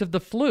 variants of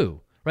the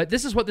flu. Right,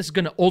 this is what this is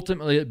going to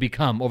ultimately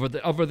become over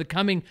the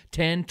coming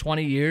 10,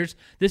 20 years.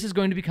 This is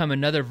going to become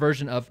another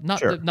version of not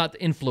the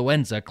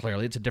influenza.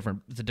 Clearly, it's a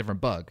different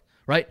bug,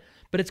 right?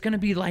 But it's going to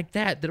be like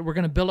that we're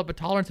going to build up a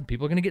tolerance, and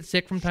people are going to get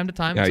sick from time to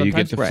time. Yeah, you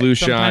get the flu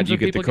shot, you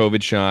get the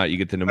COVID shot, you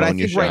get the pneumonia But I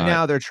think shot. right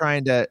now they're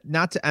trying to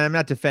and I'm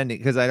not defending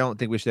because I don't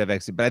think we should have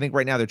vaccine, but I think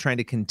right now they're trying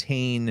to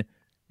contain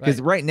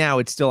because right now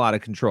it's still out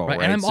of control.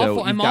 Right, and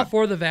I'm all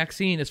for the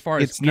vaccine as far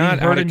as it's not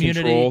herd out of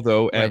immunity. control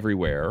though Right.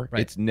 everywhere.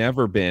 Right. It's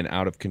never been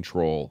out of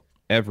control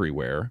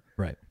everywhere.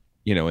 Right.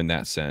 In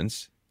that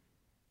sense.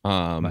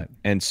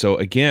 And so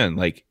again,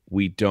 like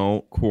we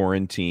don't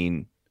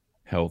quarantine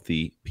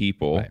healthy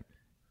people. Right.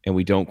 And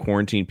we don't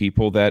quarantine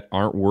people that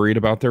aren't worried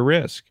about their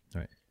risk.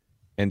 Right.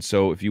 And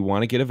so if you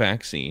want to get a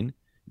vaccine,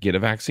 get a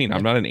vaccine. Yeah.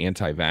 I'm not an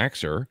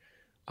anti-vaxxer.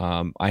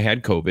 I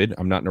had COVID.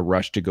 I'm not in a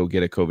rush to go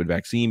get a COVID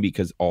vaccine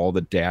because all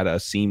the data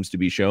seems to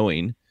be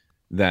showing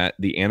that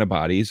the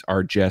antibodies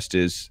are just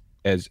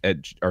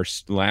are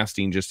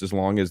lasting just as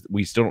long as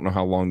we still don't know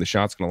how long the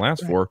shot's going to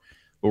last for.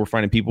 But we're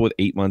finding people with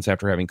 8 months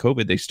after having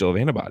COVID, they still have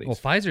antibodies. Well,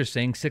 Pfizer's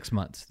saying 6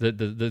 months.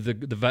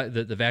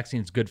 The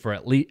vaccine's good for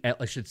at least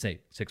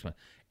 6 months.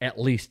 At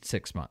least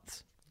 6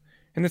 months.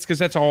 And that's because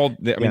that's all.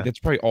 I mean, that's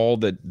probably all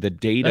the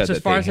data. That's as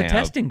far as the have.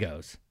 testing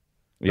goes.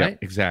 Yeah, right?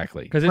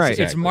 exactly. Because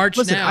it's March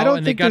Listen, now, I don't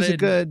and think they got there's it a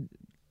good.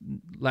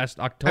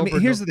 last October. I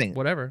mean, here's the thing.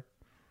 Whatever.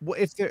 Well,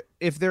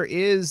 if there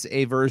is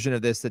a version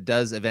of this that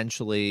does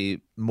eventually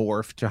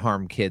morph to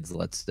harm kids,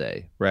 let's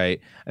say,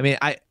 right? I mean,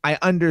 I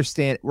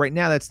understand right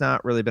now that's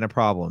not really been a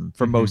problem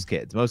for most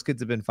kids. Most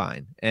kids have been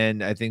fine,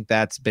 and I think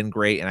that's been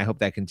great, and I hope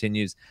that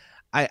continues.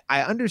 I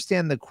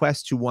understand the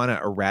quest to want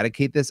to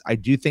eradicate this. I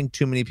do think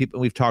too many people,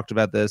 we've talked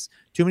about this,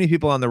 too many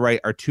people on the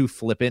right are too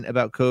flippant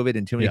about COVID,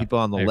 and too many people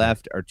on the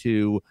left are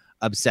too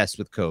obsessed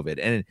with COVID.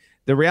 And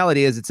the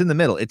reality is it's in the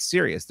middle. It's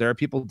serious. There are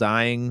people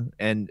dying,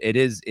 and it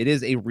is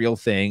a real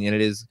thing. And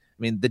it is,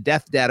 I mean, the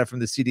death data from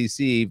the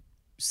CDC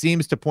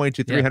seems to point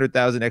to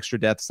 300,000 extra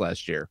deaths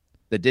last year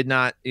that did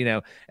not,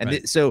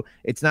 and so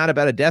it's not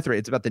about a death rate.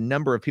 It's about the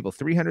number of people.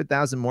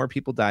 300,000 more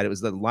people died. It was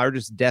the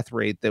largest death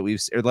rate that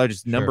or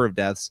largest number of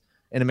deaths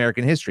in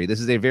American history. This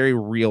is a very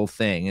real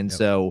thing. And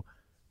so,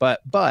 but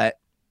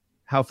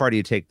how far do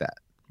you take that?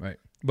 Right.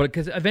 But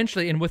because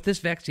eventually, and with this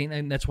vaccine,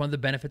 and that's one of the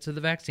benefits of the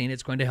vaccine,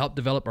 it's going to help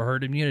develop a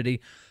herd immunity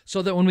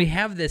so that when we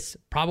have this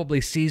probably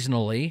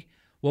seasonally,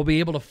 we'll be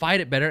able to fight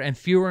it better, and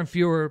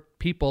fewer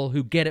people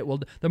who get it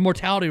the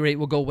mortality rate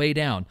will go way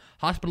down.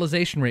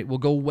 Hospitalization rate will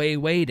go way,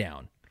 way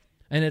down.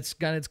 And it's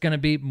going to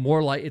be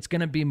more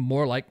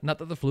like, not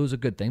that the flu is a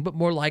good thing, but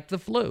more like the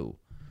flu.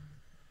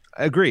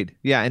 Agreed.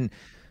 Yeah. And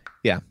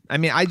yeah, I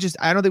mean, I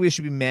don't think we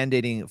should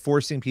be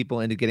forcing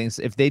people into getting,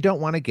 if they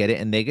don't want to get it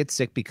and they get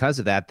sick because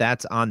of that,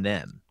 that's on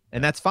them.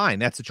 And that's fine.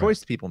 That's a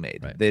choice people made.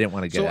 Right. They didn't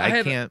want to get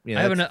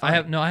it. I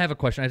have a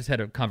question. I just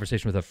had a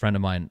conversation with a friend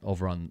of mine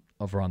over on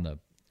the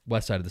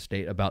west side of the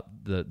state about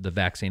the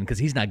vaccine because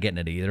he's not getting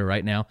it either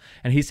right now.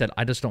 And he said,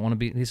 I just don't want to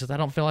be, he says, I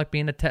don't feel like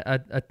being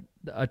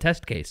a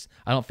test case.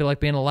 I don't feel like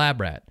being a lab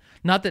rat.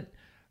 Not that,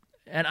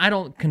 and I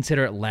don't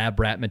consider it lab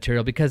rat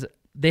material because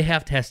they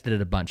have tested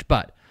it a bunch,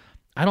 but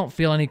I don't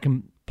feel any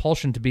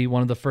compulsion to be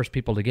one of the first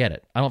people to get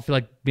it. I don't feel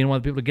like being one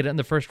of the people to get it in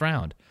the first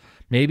round.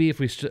 Maybe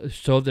if we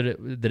show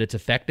that it's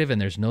effective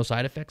and there's no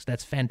side effects,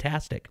 that's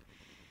fantastic.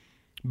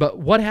 But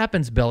what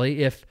happens,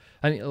 Billy, if,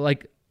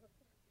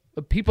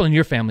 people in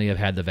your family have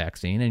had the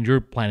vaccine and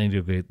you're planning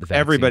to get the vaccine?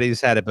 Everybody's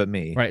had it but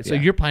me. Right. So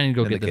you're planning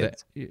to go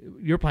get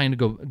you're planning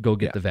to go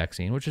get the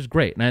vaccine, which is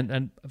great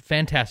and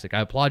fantastic.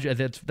 I applaud you.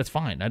 That's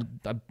fine.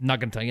 I'm not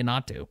going to tell you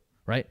not to,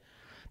 right?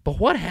 But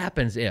what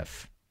happens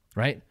if,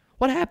 right?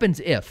 What happens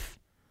if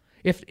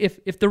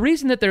the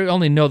reason that they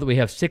only know that we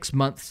have 6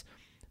 months,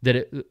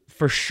 that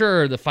for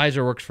sure the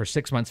Pfizer works for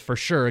 6 months for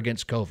sure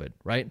against COVID,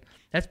 right?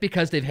 That's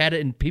because they've had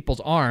it in people's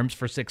arms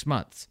for 6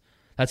 months.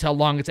 That's how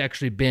long it's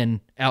actually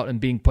been out and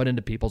being put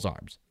into people's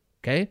arms,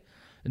 okay?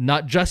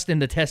 Not just in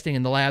the testing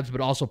in the labs,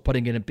 but also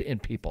putting it in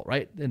people,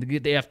 right? And the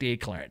FDA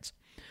clearance.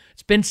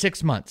 It's been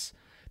 6 months.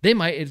 They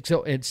might,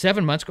 so in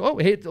 7 months, go, oh,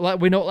 hey,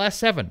 we know it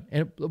lasts 7,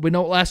 and we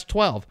know it lasts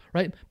 12,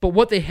 right? But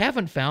what they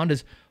haven't found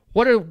is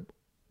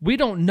we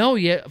don't know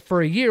yet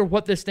for a year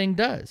what this thing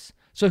does.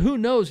 So who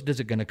knows? Is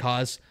it going to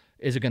cause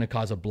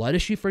a blood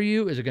issue for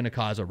you? Is it going to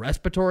cause a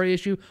respiratory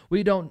issue?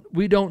 We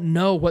don't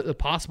know what the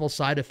possible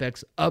side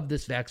effects of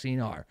this vaccine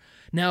are.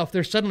 Now, if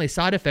there's suddenly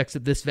side effects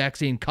that this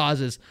vaccine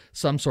causes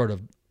some sort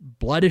of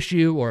blood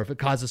issue, or if it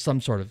causes some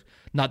sort of,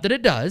 not that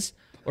it does,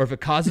 or if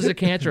it causes a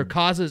cancer, or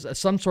causes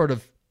some sort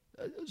of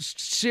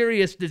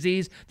serious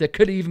disease that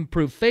could even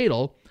prove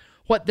fatal,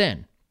 what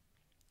then?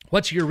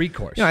 What's your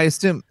recourse? I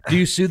assume. Do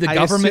you sue the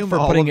government for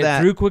putting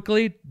it through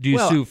quickly? Do you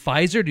sue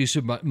Pfizer? Do you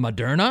sue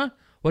Moderna?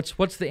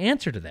 What's the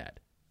answer to that?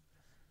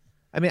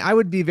 I mean, I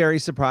would be very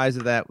surprised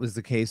if that was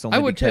the case, only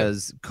would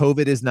because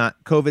COVID is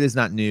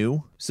not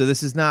new. So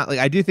this is not like,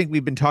 I do think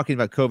we've been talking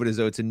about COVID as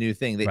though it's a new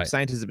thing. Right.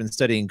 Scientists have been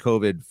studying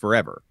COVID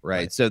forever,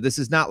 right? So this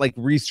is not like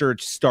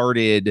research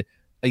started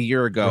a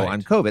year ago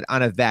on COVID.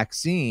 On a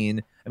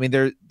vaccine, I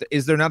mean,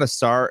 is there not a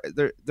SARS?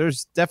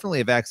 There's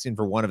definitely a vaccine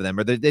for one of them,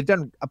 or they've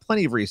done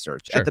plenty of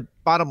research. Sure. At the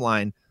bottom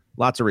line,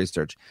 lots of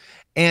research.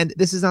 And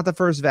this is not the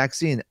first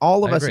vaccine.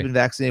 All of us have been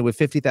vaccinated with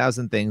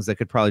 50,000 things that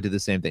could probably do the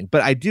same thing.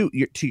 But I do,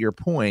 to your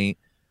point,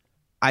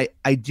 I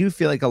do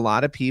feel like a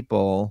lot of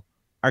people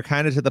are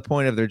kind of to the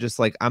point of they're just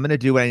like, I'm going to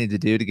do what I need to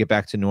do to get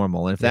back to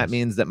normal. And if that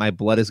means that my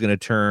blood is going to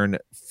turn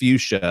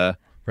fuchsia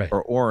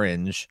or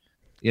orange,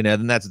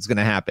 then that's what's going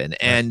to happen. Right.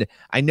 And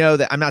I know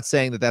that I'm not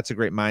saying that that's a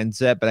great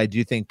mindset, but I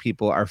do think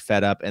people are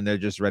fed up and they're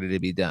just ready to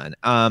be done.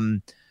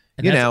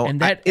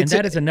 That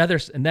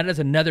is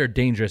another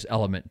dangerous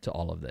element to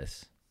all of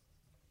this.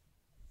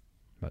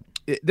 But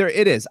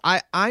it is.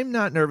 I'm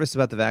not nervous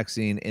about the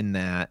vaccine in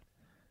that.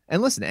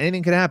 And listen,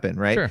 anything could happen,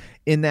 right? Sure.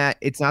 In that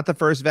it's not the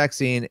first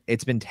vaccine.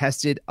 It's been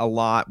tested a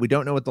lot. We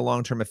don't know what the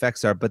long-term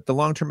effects are, but the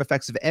long-term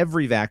effects of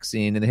every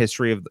vaccine in the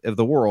history of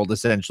the world,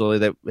 essentially,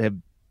 that have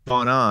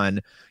gone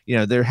on,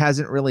 there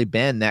hasn't really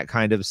been that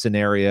kind of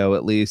scenario,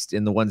 at least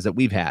in the ones that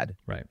we've had.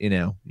 Right.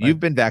 You've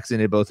been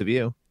vaccinated, both of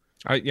you.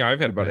 I've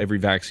had about every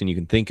vaccine you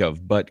can think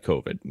of, but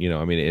COVID.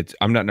 I mean,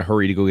 I'm not in a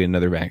hurry to go get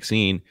another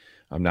vaccine.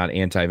 I'm not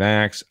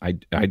anti-vax.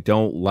 I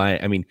don't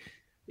like. I mean,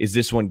 is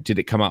this one? Did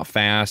it come out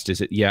fast? Is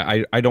it?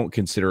 Yeah. I don't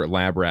consider it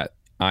lab rat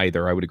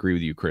either. I would agree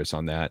with you, Chris,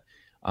 on that.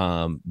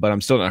 But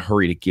I'm still in a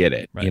hurry to get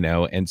it. Right.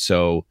 And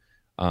so,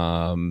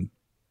 I'll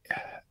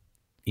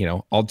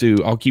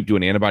keep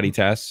doing antibody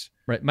tests.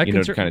 Right.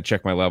 To kind of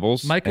check my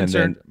levels. My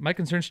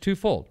concern's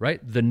twofold. Right.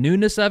 The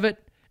newness of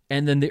it,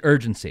 and then the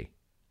urgency.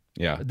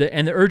 Yeah.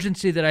 The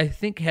urgency that I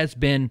think has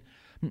been,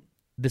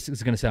 this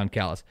is going to sound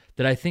callous,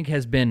 that I think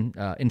has been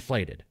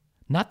inflated.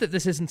 Not that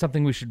this isn't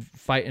something we should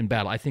fight in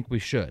battle. I think we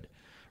should,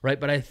 right?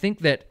 But I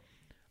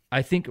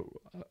think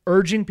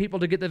urging people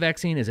to get the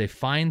vaccine is a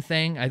fine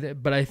thing.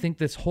 But I think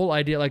this whole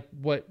idea, like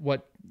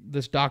what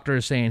this doctor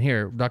is saying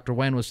here, Dr.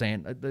 Wen was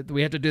saying,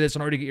 we have to do this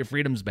in order to get your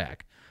freedoms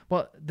back.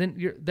 Well, then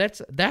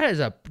that is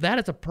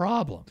a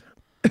problem.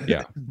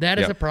 Yeah, that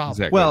is a problem.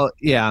 Exactly. Well,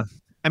 yeah.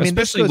 I mean,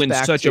 especially when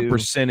such a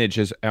percentage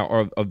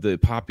of the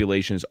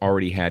population has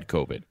already had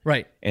COVID.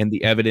 Right. And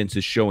the evidence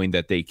is showing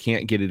that they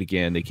can't get it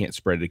again, they can't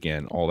spread it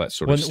again, all that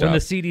sort of stuff. When the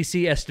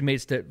CDC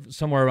estimates that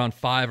somewhere around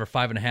 5 or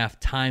 5.5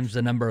 times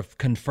the number of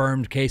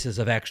confirmed cases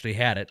have actually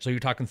had it. So you're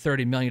talking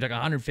 30 million, you're talking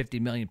 150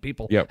 million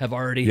people have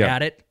already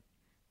had it.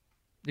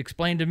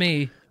 Explain to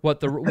me what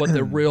the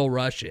real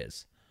rush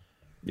is.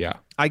 Yeah,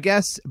 I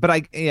guess, and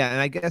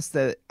I guess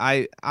that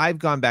I've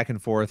gone back and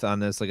forth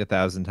on this like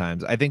 1,000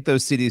 times. I think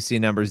those CDC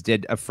numbers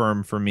did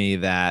affirm for me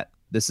that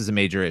this is a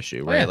major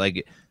issue, right?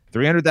 Like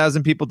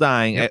 300,000 people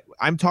dying. Yep.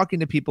 I'm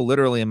talking to people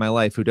literally in my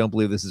life who don't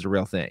believe this is a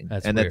real thing,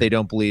 and that they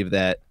don't believe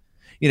that,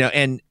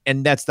 and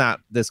that's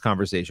not this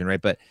conversation,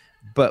 right? But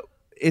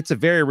it's a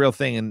very real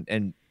thing,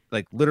 and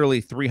like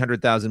literally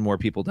 300,000 more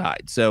people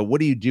died. So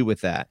what do you do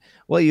with that?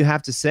 Well, you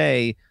have to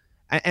say.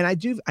 And I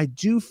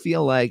do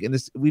feel like, and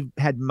this, we've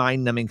had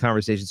mind-numbing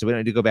conversations, so we don't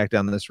need to go back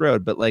down this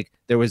road, but like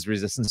there was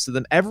resistance to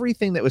them.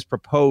 Everything that was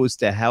proposed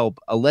to help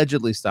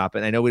allegedly stop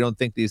it, I know we don't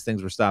think these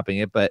things were stopping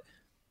it, but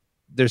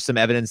there's some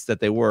evidence that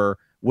they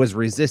was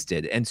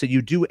resisted. And so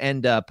you do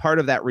end up, part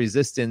of that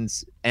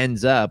resistance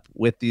ends up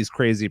with these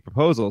crazy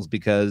proposals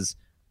because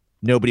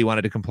nobody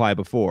wanted to comply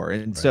before.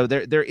 And so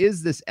there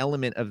is this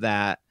element of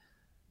that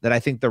I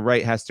think the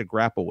right has to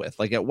grapple with.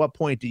 Like, at what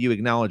point do you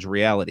acknowledge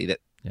reality that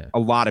a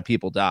lot of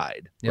people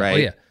died, right? Oh,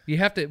 yeah. We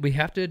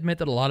have to admit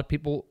that a lot of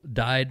people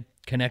died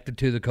connected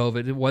to the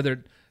COVID.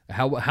 Whether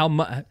how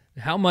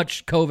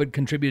much COVID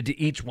contributed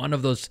to each one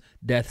of those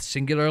deaths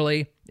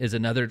singularly is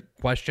another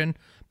question.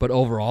 But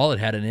overall, it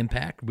had an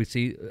impact. We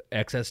see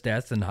excess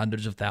deaths in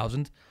hundreds of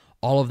thousands.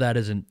 All of that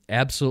is an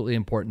absolutely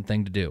important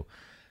thing to do.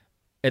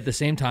 At the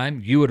same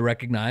time, you would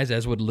recognize,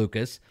 as would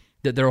Lucas,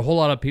 that there are a whole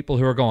lot of people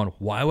who are going,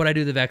 why would I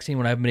do the vaccine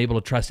when I haven't been able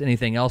to trust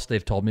anything else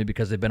they've told me,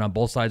 because they've been on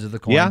both sides of the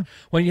coin? Yeah.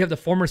 When you have the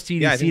former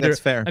CDC, I think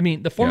that's fair. I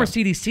mean, the former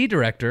CDC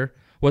director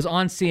was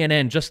on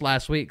CNN just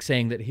last week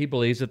saying that he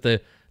believes that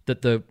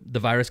the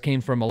virus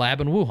came from a lab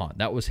in Wuhan.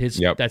 That was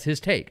that's his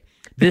take.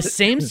 This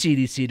same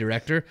CDC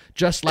director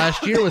just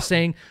last year was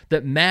saying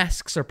that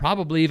masks are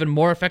probably even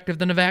more effective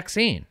than a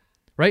vaccine.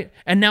 Right?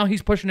 And now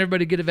he's pushing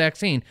everybody to get a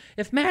vaccine.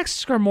 If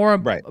masks are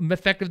more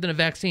effective than a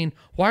vaccine,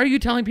 why are you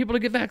telling people to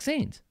get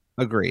vaccines?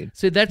 Agreed.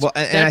 So that's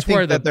I think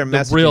where that their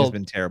message has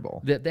been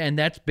terrible. And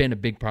that's been a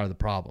big part of the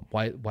problem.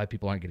 Why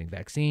people aren't getting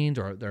vaccines,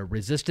 or they're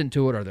resistant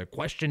to it, or they're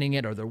questioning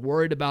it, or they're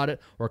worried about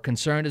it, or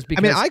concerned, is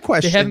because I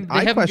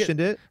questioned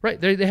it. Right.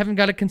 They haven't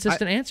got a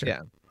consistent answer.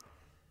 Yeah.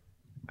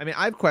 I mean,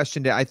 I've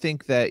questioned it. I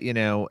think that,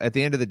 at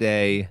the end of the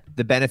day,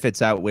 the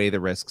benefits outweigh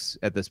the risks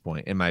at this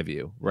point, in my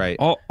view. Right.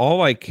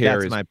 All I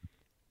care is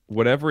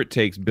whatever it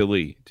takes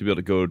Billy to be able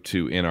to go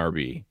to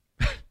NRB,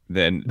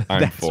 then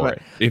I'm for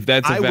it. If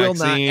that's a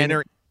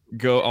vaccine,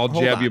 I'll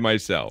jab you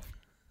myself.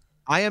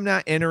 I am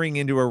not entering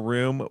into a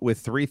room with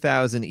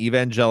 3,000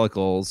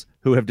 evangelicals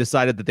who have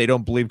decided that they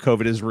don't believe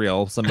COVID is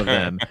real, some of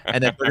them,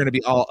 and that they're going to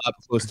be all up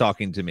close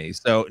talking to me.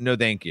 So no,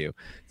 thank you.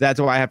 That's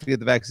why I have to get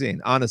the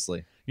vaccine,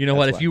 honestly. You know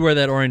what? If you wear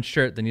that orange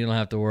shirt, then you don't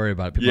have to worry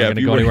about it. People aren't going if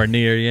to you go wear- anywhere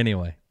near you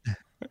anyway.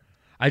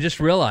 I just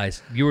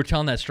realized you were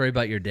telling that story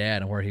about your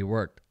dad and where he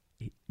worked.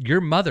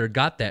 Your mother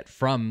got that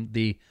from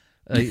the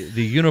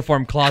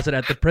uniform closet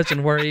at the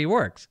prison where he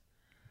works.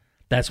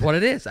 That's what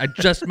it is. I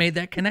just made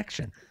that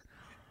connection.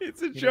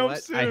 It's a You know what?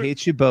 jumpsuit. I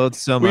hate you both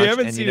so much. We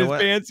haven't and seen you know his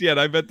what? pants yet.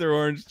 I bet they're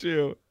orange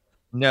too.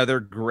 No, they're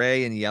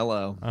gray and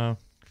yellow.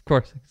 Of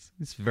course,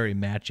 it's very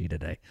matchy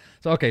today.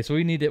 So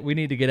we need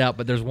to get out.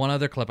 But there's one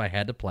other clip I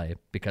had to play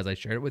because I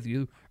shared it with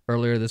you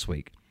earlier this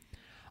week.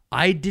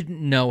 I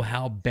didn't know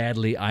how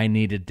badly I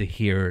needed to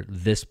hear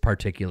this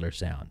particular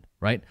sound.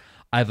 Right?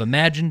 I've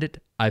imagined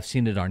it. I've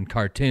seen it on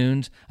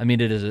cartoons. I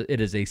mean, it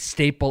is a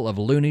staple of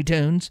Looney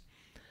Tunes.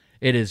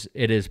 It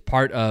is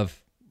part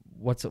of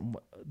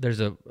there's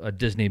a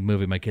Disney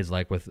movie my kids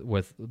like with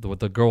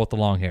the girl with the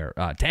long hair,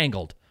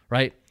 Tangled,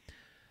 right?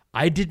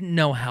 I didn't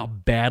know how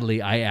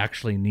badly I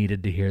actually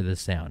needed to hear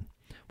this sound.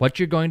 What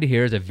you're going to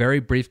hear is a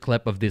very brief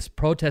clip of this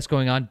protest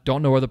going on.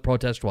 Don't know where the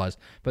protest was,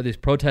 but these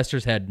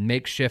protesters had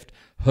makeshift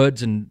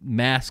hoods and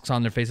masks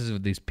on their faces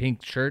with these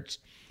pink shirts,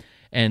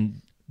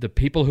 and the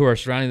people who are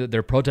surrounding that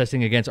they're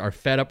protesting against are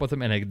fed up with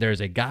them, and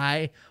there's a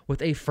guy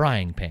with a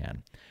frying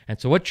pan. And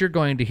so what you're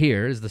going to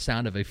hear is the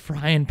sound of a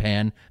frying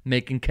pan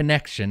making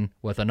connection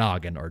with a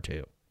noggin or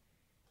two.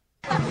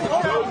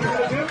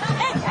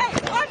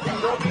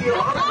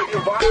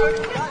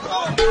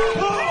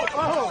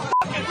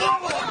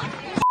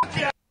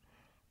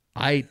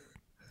 I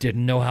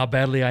didn't know how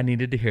badly I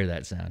needed to hear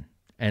that sound.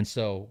 And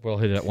so we'll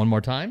hit it one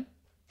more time.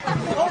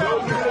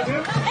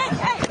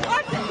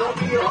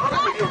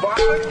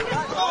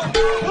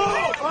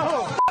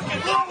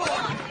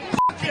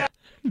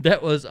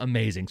 That was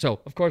amazing. So,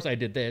 of course, I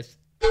did this.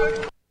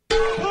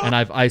 And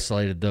I've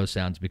isolated those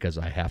sounds because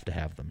I have to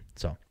have them.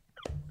 So,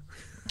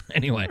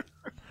 anyway.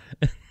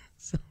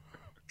 So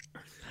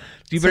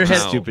you better Such a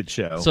head. stupid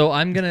show. So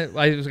I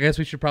guess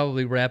we should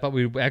probably wrap up.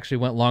 We actually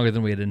went longer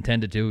than we had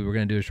intended to. We were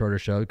going to do a shorter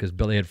show because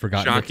Billy had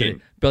forgotten.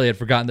 Billy had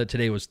forgotten that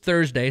today was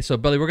Thursday. So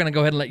Billy, we're going to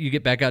go ahead and let you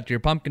get back out to your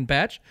pumpkin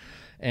patch,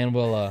 and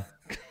we'll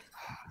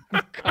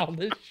call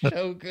this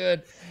show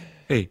good.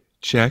 Hey,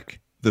 check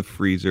the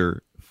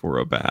freezer for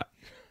a bat.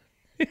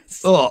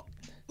 Oh.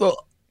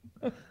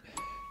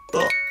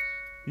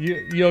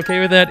 You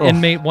okay with that,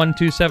 inmate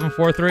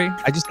 12743?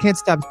 I just can't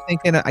stop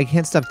thinking. I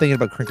can't stop thinking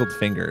about Wrinkled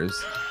Fingers.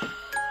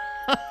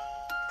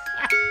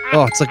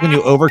 Oh, it's like when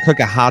you overcook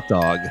a hot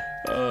dog.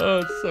 Oh,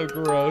 it's so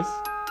gross.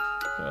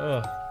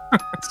 Oh.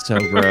 It's so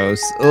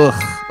gross. Ugh.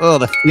 Oh,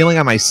 the feeling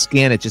on my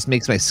skin, it just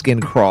makes my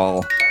skin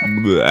crawl.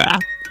 The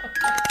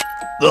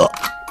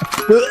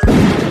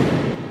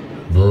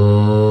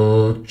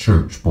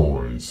Church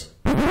Boys.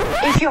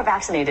 If you're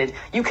vaccinated,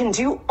 you can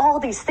do all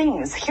these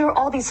things. Here are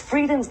all these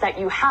freedoms that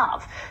you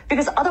have.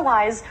 Because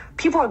otherwise,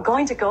 people are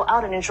going to go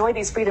out and enjoy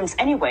these freedoms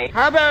anyway.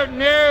 How about new?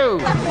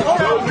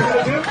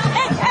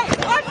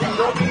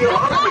 Don't be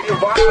honest with your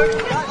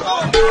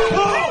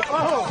violence.